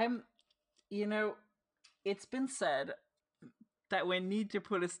 It's been said that we need to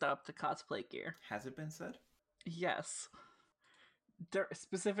put a stop to cosplay gear. Has it been said? Yes.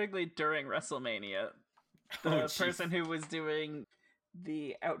 Specifically during WrestleMania. The person who was doing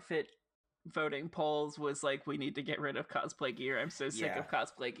the outfit voting polls was like, we need to get rid of cosplay gear. I'm so sick of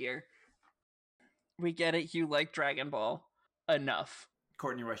cosplay gear. We get it. You like Dragon Ball. Enough.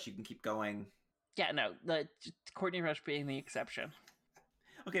 Courtney Rush, you can keep going. Yeah, no. Courtney Rush being the exception.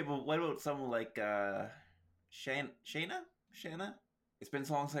 Okay, but what about someone like Shayna? It's been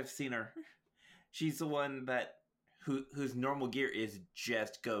so long since I've seen her. She's the one whose normal gear is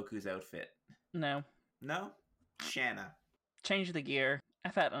just Goku's outfit. No. No? Shanna. Change the gear.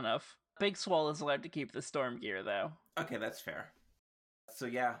 I've had enough. Big Swole is allowed to keep the Storm gear, though. Okay, that's fair. So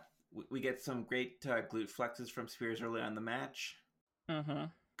yeah, we get some great glute flexes from Spears early on in the match. Mm-hmm.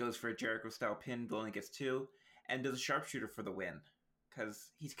 Goes for a Jericho-style pin, but only gets 2. And does a sharpshooter for the win. Because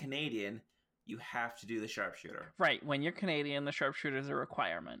he's Canadian, you have to do the sharpshooter. Right, when you're Canadian, the sharpshooter is a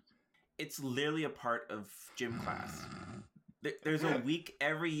requirement. It's literally a part of gym class. There's a week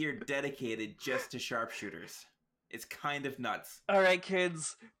every year dedicated just to sharpshooters. It's kind of nuts. All right,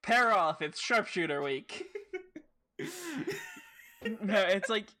 kids, pair off. It's sharpshooter week. No, it's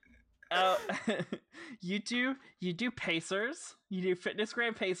like, you do pacers, you do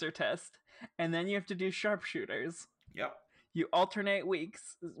FitnessGram pacer test, and then you have to do sharpshooters. Yep. You alternate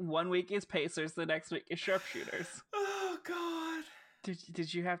weeks. 1 week is pacers, the next week is sharpshooters. Oh God.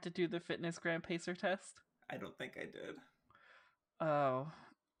 Did you have to do the FitnessGram pacer test? I don't think I did. Oh,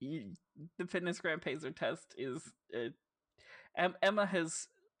 the FitnessGram pacer test is Emma has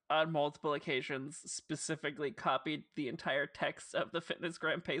on multiple occasions specifically copied the entire text of the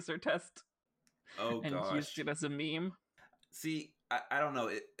FitnessGram pacer test. Oh and gosh. used it as a meme. See, I don't know.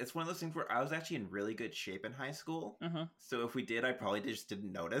 It's one of those things where I was actually in really good shape in high school. Mm-hmm. So if we did, I probably just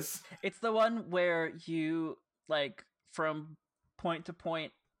didn't notice. It's the one where you, like, from point to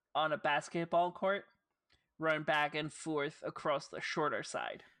point on a basketball court, run back and forth across the shorter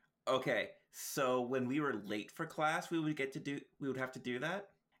side. Okay, so when we were late for class, we would have to do that,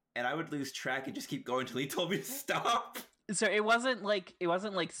 and I would lose track and just keep going until he told me to stop. So it wasn't like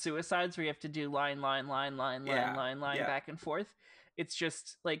suicides where you have to do line back and forth. It's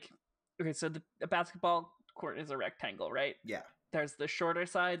just like, okay, so the basketball court is a rectangle, right? Yeah. There's the shorter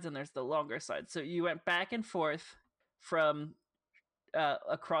sides and there's the longer sides. So you went back and forth from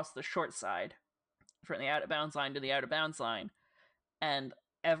across the short side, from the out of bounds line to the out of bounds line, and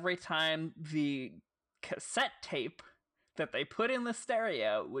every time the cassette tape that they put in the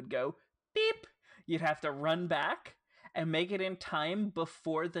stereo would go beep, you'd have to run back and make it in time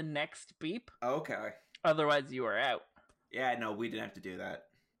before the next beep. Okay. Otherwise, you are out. Yeah, no, we didn't have to do that.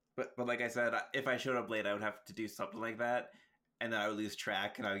 But like I said, if I showed up late, I would have to do something like that, and then I would lose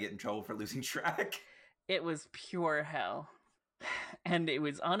track, and I would get in trouble for losing track. It was pure hell. And it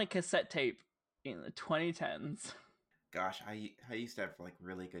was on a cassette tape in the 2010s. Gosh, I used to have like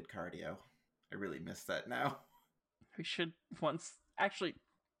really good cardio. I really miss that now. We should once... Actually,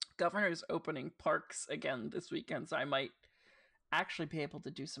 Governor's opening parks again this weekend, so I might actually be able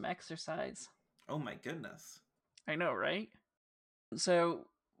to do some exercise. Oh my goodness. I know, right? So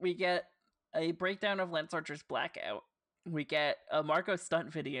we get a breakdown of Lance Archer's Blackout. We get a Marco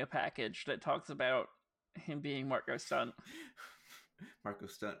Stunt video package that talks about him being Marco Stunt. Marco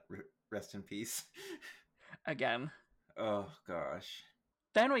Stunt, rest in peace. Again. Oh gosh.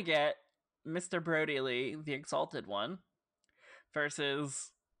 Then we get Mr. Brody Lee, the Exalted One,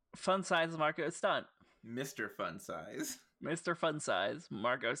 versus Fun Size Marco Stunt. Mr. Fun Size. Mr. Fun Size,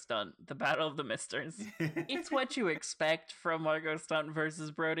 Marco Stunt, the Battle of the Misters. It's what you expect from Marco Stunt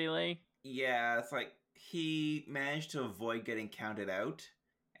versus Brody Lee. Yeah, it's like he managed to avoid getting counted out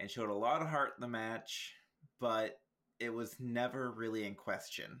and showed a lot of heart in the match, but it was never really in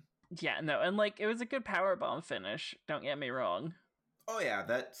question. Yeah, no, and like it was a good powerbomb finish, don't get me wrong. Oh yeah,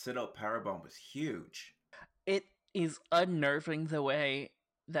 that sit-out powerbomb was huge. It is unnerving the way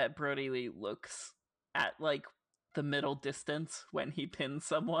that Brody Lee looks at like the middle distance when he pins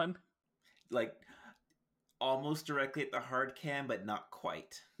someone. Like almost directly at the hard cam, but not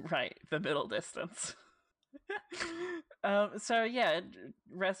quite. Right, the middle distance. So yeah,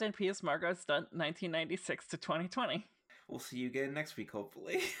 rest in peace, Marco Stunt, 1996 to 2020. We'll see you again next week,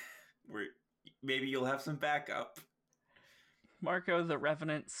 hopefully. Where maybe you'll have some backup. Marco the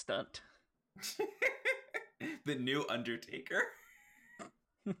Revenant Stunt. The new Undertaker.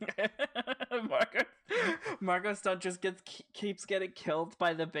 Marco Stunt just keeps getting killed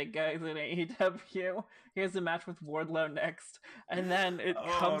by the big guys in AEW. He has a match with Wardlow next, and then it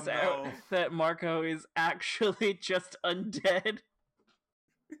comes out that Marco is actually just undead.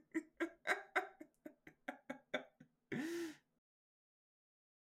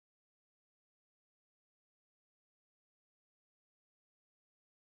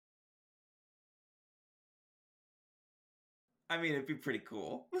 I mean, it'd be pretty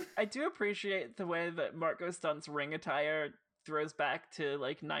cool. I do appreciate the way that Marco Stunt's ring attire throws back to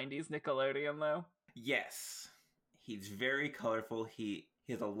like 90s Nickelodeon, though. Yes. He's very colorful. He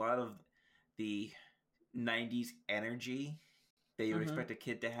has a lot of the 90s energy that you would expect a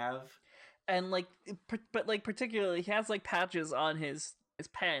kid to have. And like, but like particularly, he has like patches on his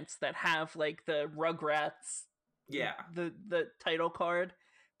pants that have like the Rugrats. Yeah. The title card.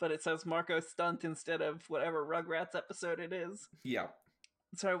 But it says Marco Stunt instead of whatever Rugrats episode it is. Yeah.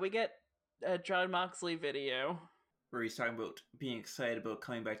 So we get a Jon Moxley video. Where he's talking about being excited about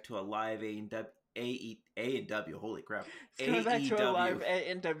coming back to a live AEW. Holy crap. He's coming back to a live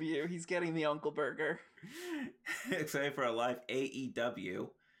AEW. He's getting the Uncle Burger. Excited for a live AEW.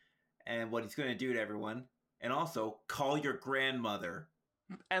 And what he's going to do to everyone. And also, call your grandmother.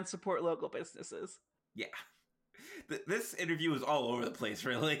 And support local businesses. Yeah. This interview was all over the place,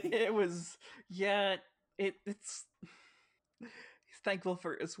 really. It was, yeah, it's... He's thankful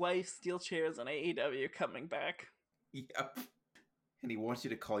for his wife, steel chairs, and AEW coming back. Yep. And he wants you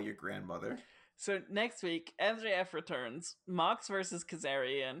to call your grandmother. So next week, MJF returns, Mox versus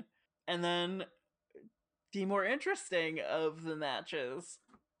Kazarian, and then the more interesting of the matches,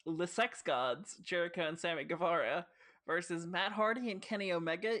 the Sex Gods, Jericho and Sammy Guevara, versus Matt Hardy and Kenny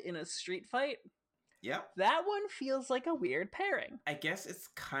Omega in a street fight. Yep. That one feels like a weird pairing. I guess it's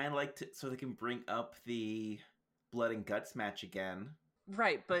kind of like so they can bring up the Blood and Guts match again.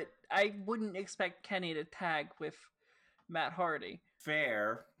 Right, but I wouldn't expect Kenny to tag with Matt Hardy.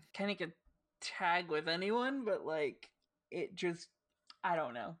 Fair. Kenny could tag with anyone, but like, it just, I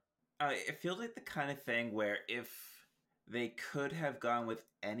don't know. It feels like the kind of thing where if they could have gone with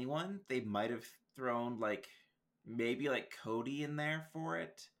anyone, they might have thrown like, maybe like Cody in there for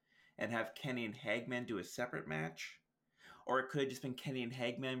it. And have Kenny and Hagman do a separate match. Or it could have just been Kenny and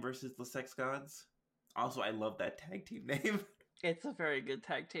Hagman versus the Sex Gods. Also, I love that tag team name. It's a very good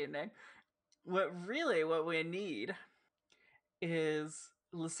tag team name. What we need is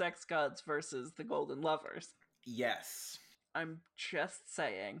the Sex Gods versus the Golden Lovers. Yes. I'm just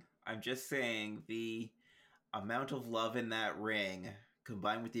saying The amount of love in that ring,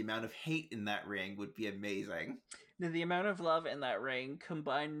 combined with the amount of hate in that ring, would be amazing. The amount of love in that ring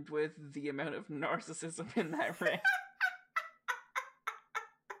combined with the amount of narcissism in that ring.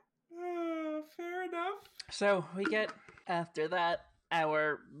 Fair enough. So we get, after that,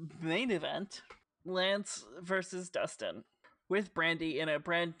 our main event, Lance versus Dustin with Brandy in a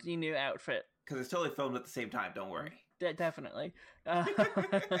brand new outfit. Because it's totally filmed at the same time, don't worry. Definitely.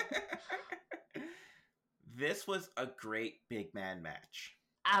 This was a great big man match.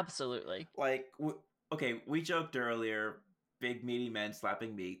 Absolutely. Like, okay, we joked earlier, big meaty men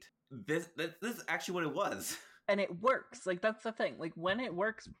slapping meat. This is actually what it was. And it works. Like, that's the thing. Like, when it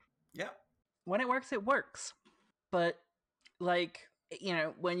works, Yep. when it works, it works. But, like, you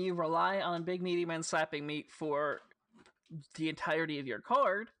know, when you rely on big meaty men slapping meat for the entirety of your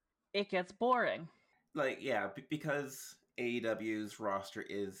card, it gets boring. Like, yeah, because AEW's roster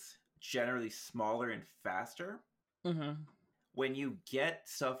is generally smaller and faster. Mm-hmm. When you get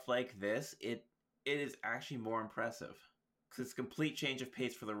stuff like this, it is actually more impressive. Because it's a complete change of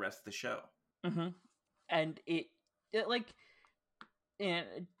pace for the rest of the show. Mm-hmm. And it like, you know,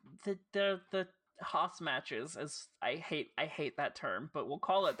 the Haas matches, as I hate that term, but we'll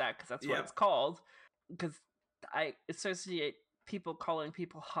call it that because that's what it's called. Because I associate people calling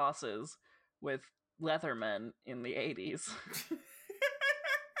people Haas's with Leathermen in the 80s.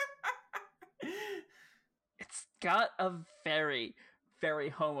 It's got a very, very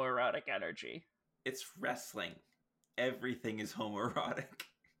homoerotic energy. It's wrestling. Everything is homoerotic.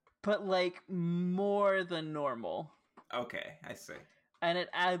 But, like, more than normal. Okay, I see. And it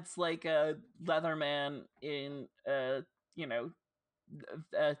adds, like, a Leatherman in a, you know,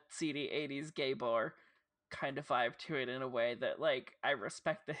 a seedy 80s gay bar kind of vibe to it in a way that, like, I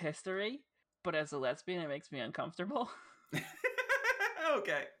respect the history, but as a lesbian, it makes me uncomfortable.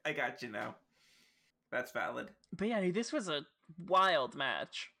 Okay, I got you now. That's valid. But yeah, this was a wild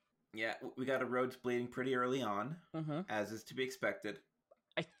match. Yeah, we got a Rhodes bleeding pretty early on, Mm-hmm. as is to be expected.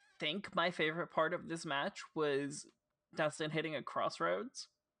 I think my favorite part of this match was Dustin hitting a crossroads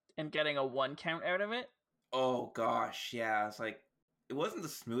and getting a 1 count out of it. Oh gosh, yeah, it's like, it wasn't the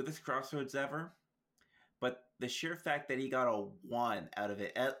smoothest crossroads ever, but the sheer fact that he got a 1 out of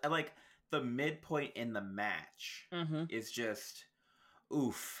it, at like the midpoint in the match, Mm-hmm. is just,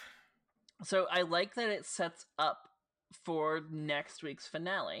 oof. So I like that it sets up for next week's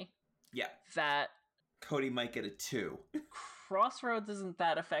finale. Yeah, That Cody might get a 2. Crossroads isn't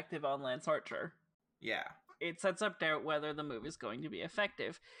that effective on Lance Archer. Yeah. It sets up doubt whether the move is going to be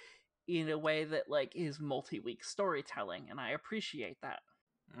effective in a way that, like, is multi-week storytelling, and I appreciate that.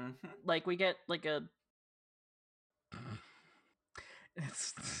 Mm-hmm. Like, we get, like, a...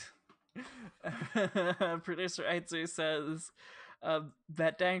 Producer Aitsu says,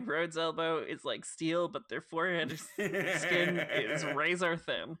 that dang Rhodes elbow is like steel, but their forehead skin is razor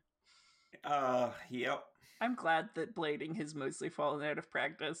thin. Yep. I'm glad that blading has mostly fallen out of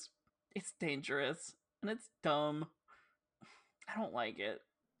practice. It's dangerous, and it's dumb. I don't like it.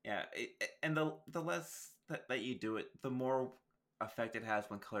 Yeah, and the less that you do it, the more effect it has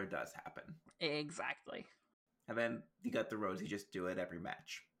when color does happen. Exactly. And then you got the Rhodes, you just do it every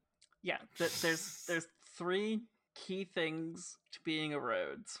match. Yeah, there's 3 key things to being a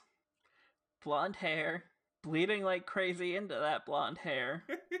Rhodes. Blonde hair, bleeding like crazy into that blonde hair,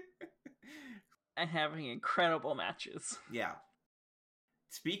 and having incredible matches. Yeah.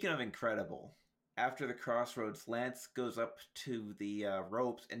 Speaking of incredible, after the crossroads, Lance goes up to the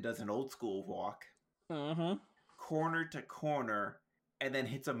ropes and does an old school walk. Mm-hmm. Corner to corner, and then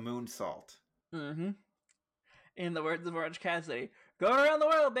hits a moonsault. Mm-hmm. In the words of Orange Cassidy, going around the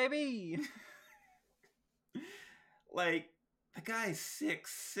world, baby! Like, the guy's 6'6",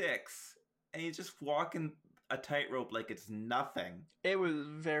 and he's just walking a tightrope like it's nothing. It was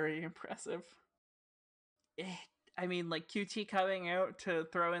very impressive. I mean, like, QT coming out to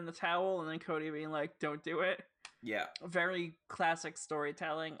throw in the towel and then Cody being like, don't do it. Yeah. Very classic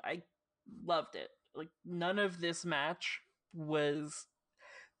storytelling. I loved it. Like, none of this match was...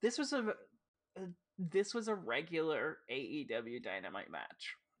 This was a regular AEW Dynamite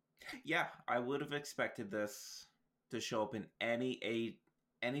match. Yeah, I would have expected this to show up in any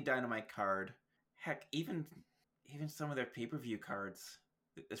Dynamite card. Heck, even some of their pay-per-view cards.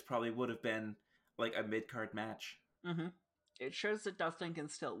 This probably would have been like a mid-card match. Mm-hmm. It shows that Dustin can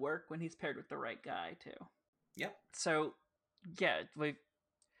still work when he's paired with the right guy, too. Yep. So, yeah, we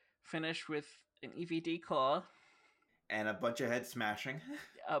finished with an EVD claw. And a bunch of head smashing.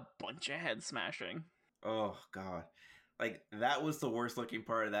 A bunch of head smashing. Oh, God. Like, that was the worst looking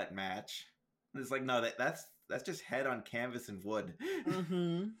part of that match. It's like, no, that's just head on canvas and wood.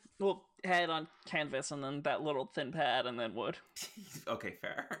 Mm-hmm. Well, head on canvas and then that little thin pad and then wood. Okay,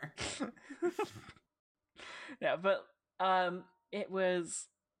 fair. Yeah, but it was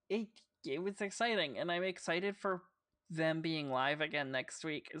exciting, and I'm excited for them being live again next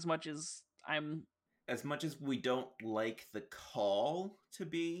week. As much as we don't like the call to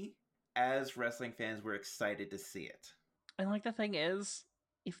be as wrestling fans, we're excited to see it. And like the thing is,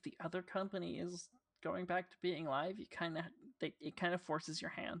 if the other company is going back to being live, it kind of forces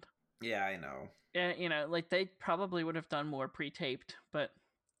your hand. Yeah, I know. You know, like they probably would have done more pre-taped, but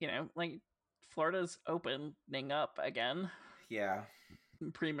you know, like Florida's opening up again Yeah,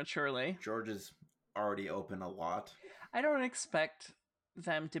 prematurely. Georgia's already open a lot. I don't expect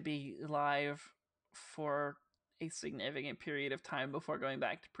them to be live for a significant period of time before going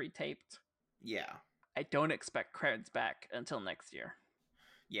back to pre-taped. Yeah, I don't expect crowds back until next year.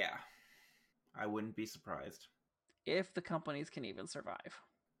 yeah. I wouldn't be surprised. If the companies can even survive.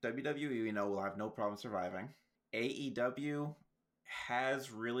 WWE, we know, will have no problem surviving. AEW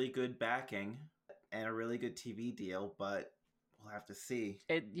has really good backing and a really good TV deal, but we'll have to see.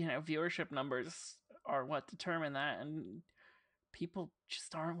 Viewership numbers are what determine that, and people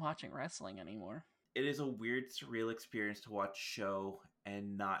just aren't watching wrestling anymore. It is a weird, surreal experience to watch a show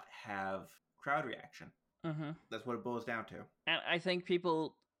and not have crowd reaction. Mm-hmm. That's what it boils down to. And I think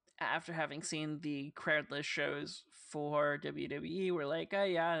people, after having seen the crowdless shows for WWE, were like, oh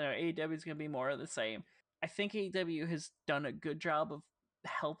yeah, no, AEW is going to be more of the same. I think AEW has done a good job of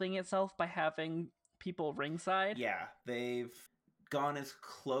helping itself by having people ringside. Yeah, they've gone as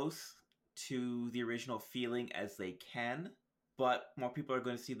close to the original feeling as they can, but more people are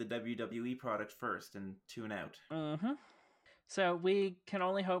going to see the WWE product first and tune out. Mm-hmm. So we can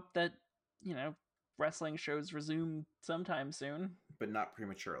only hope that, wrestling shows resume sometime soon. But not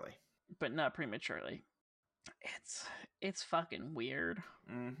prematurely. It's fucking weird.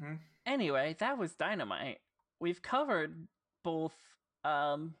 Mm-hmm. Anyway, that was Dynamite. We've covered both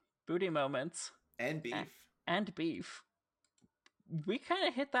booty moments And beef. and beef. We kind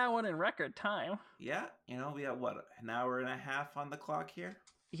of hit that one in record time. Yeah, we got an hour and a half on the clock here?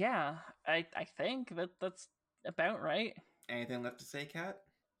 Yeah, I think that's about right. Anything left to say, Kat?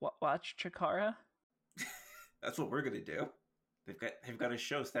 Watch Chikara. That's what we're gonna do. They've got a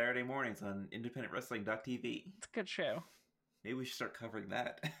show Saturday mornings on independentwrestling.tv. It's a good show. Maybe we should start covering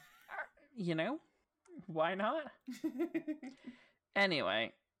that. Why not?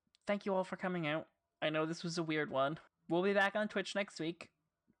 Anyway, thank you all for coming out. I know this was a weird one. We'll be back on Twitch next week.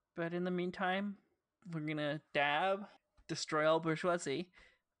 But in the meantime, we're gonna dab, destroy all bourgeoisie,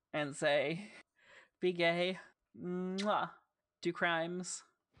 and say, be gay, mwah, do crimes,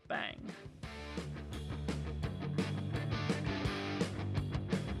 bang.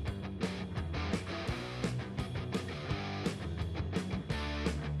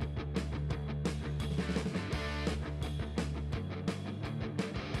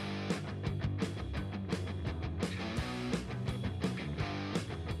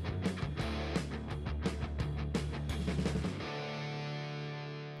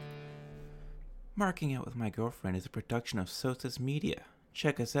 Marking Out with My Girlfriend is a production of Soses Media.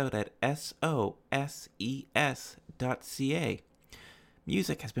 Check us out at SOSES.ca.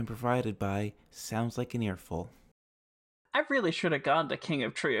 Music has been provided by Sounds Like an Earful. I really should have gone to King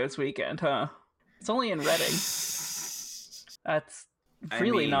of Trios weekend, huh? It's only in Reading. That's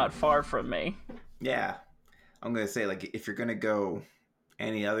really not far from me. Yeah. I'm going to say, if you're going to go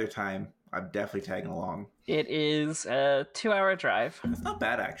any other time, I'm definitely tagging along. It is a 2-hour drive. That's not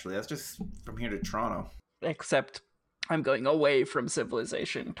bad, actually. That's just from here to Toronto. Except I'm going away from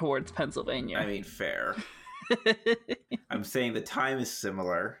civilization towards Pennsylvania. I mean, fair. I'm saying the time is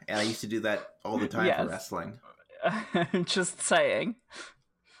similar, and I used to do that all the time for wrestling. I'm just saying.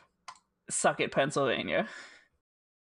 Suck it, Pennsylvania.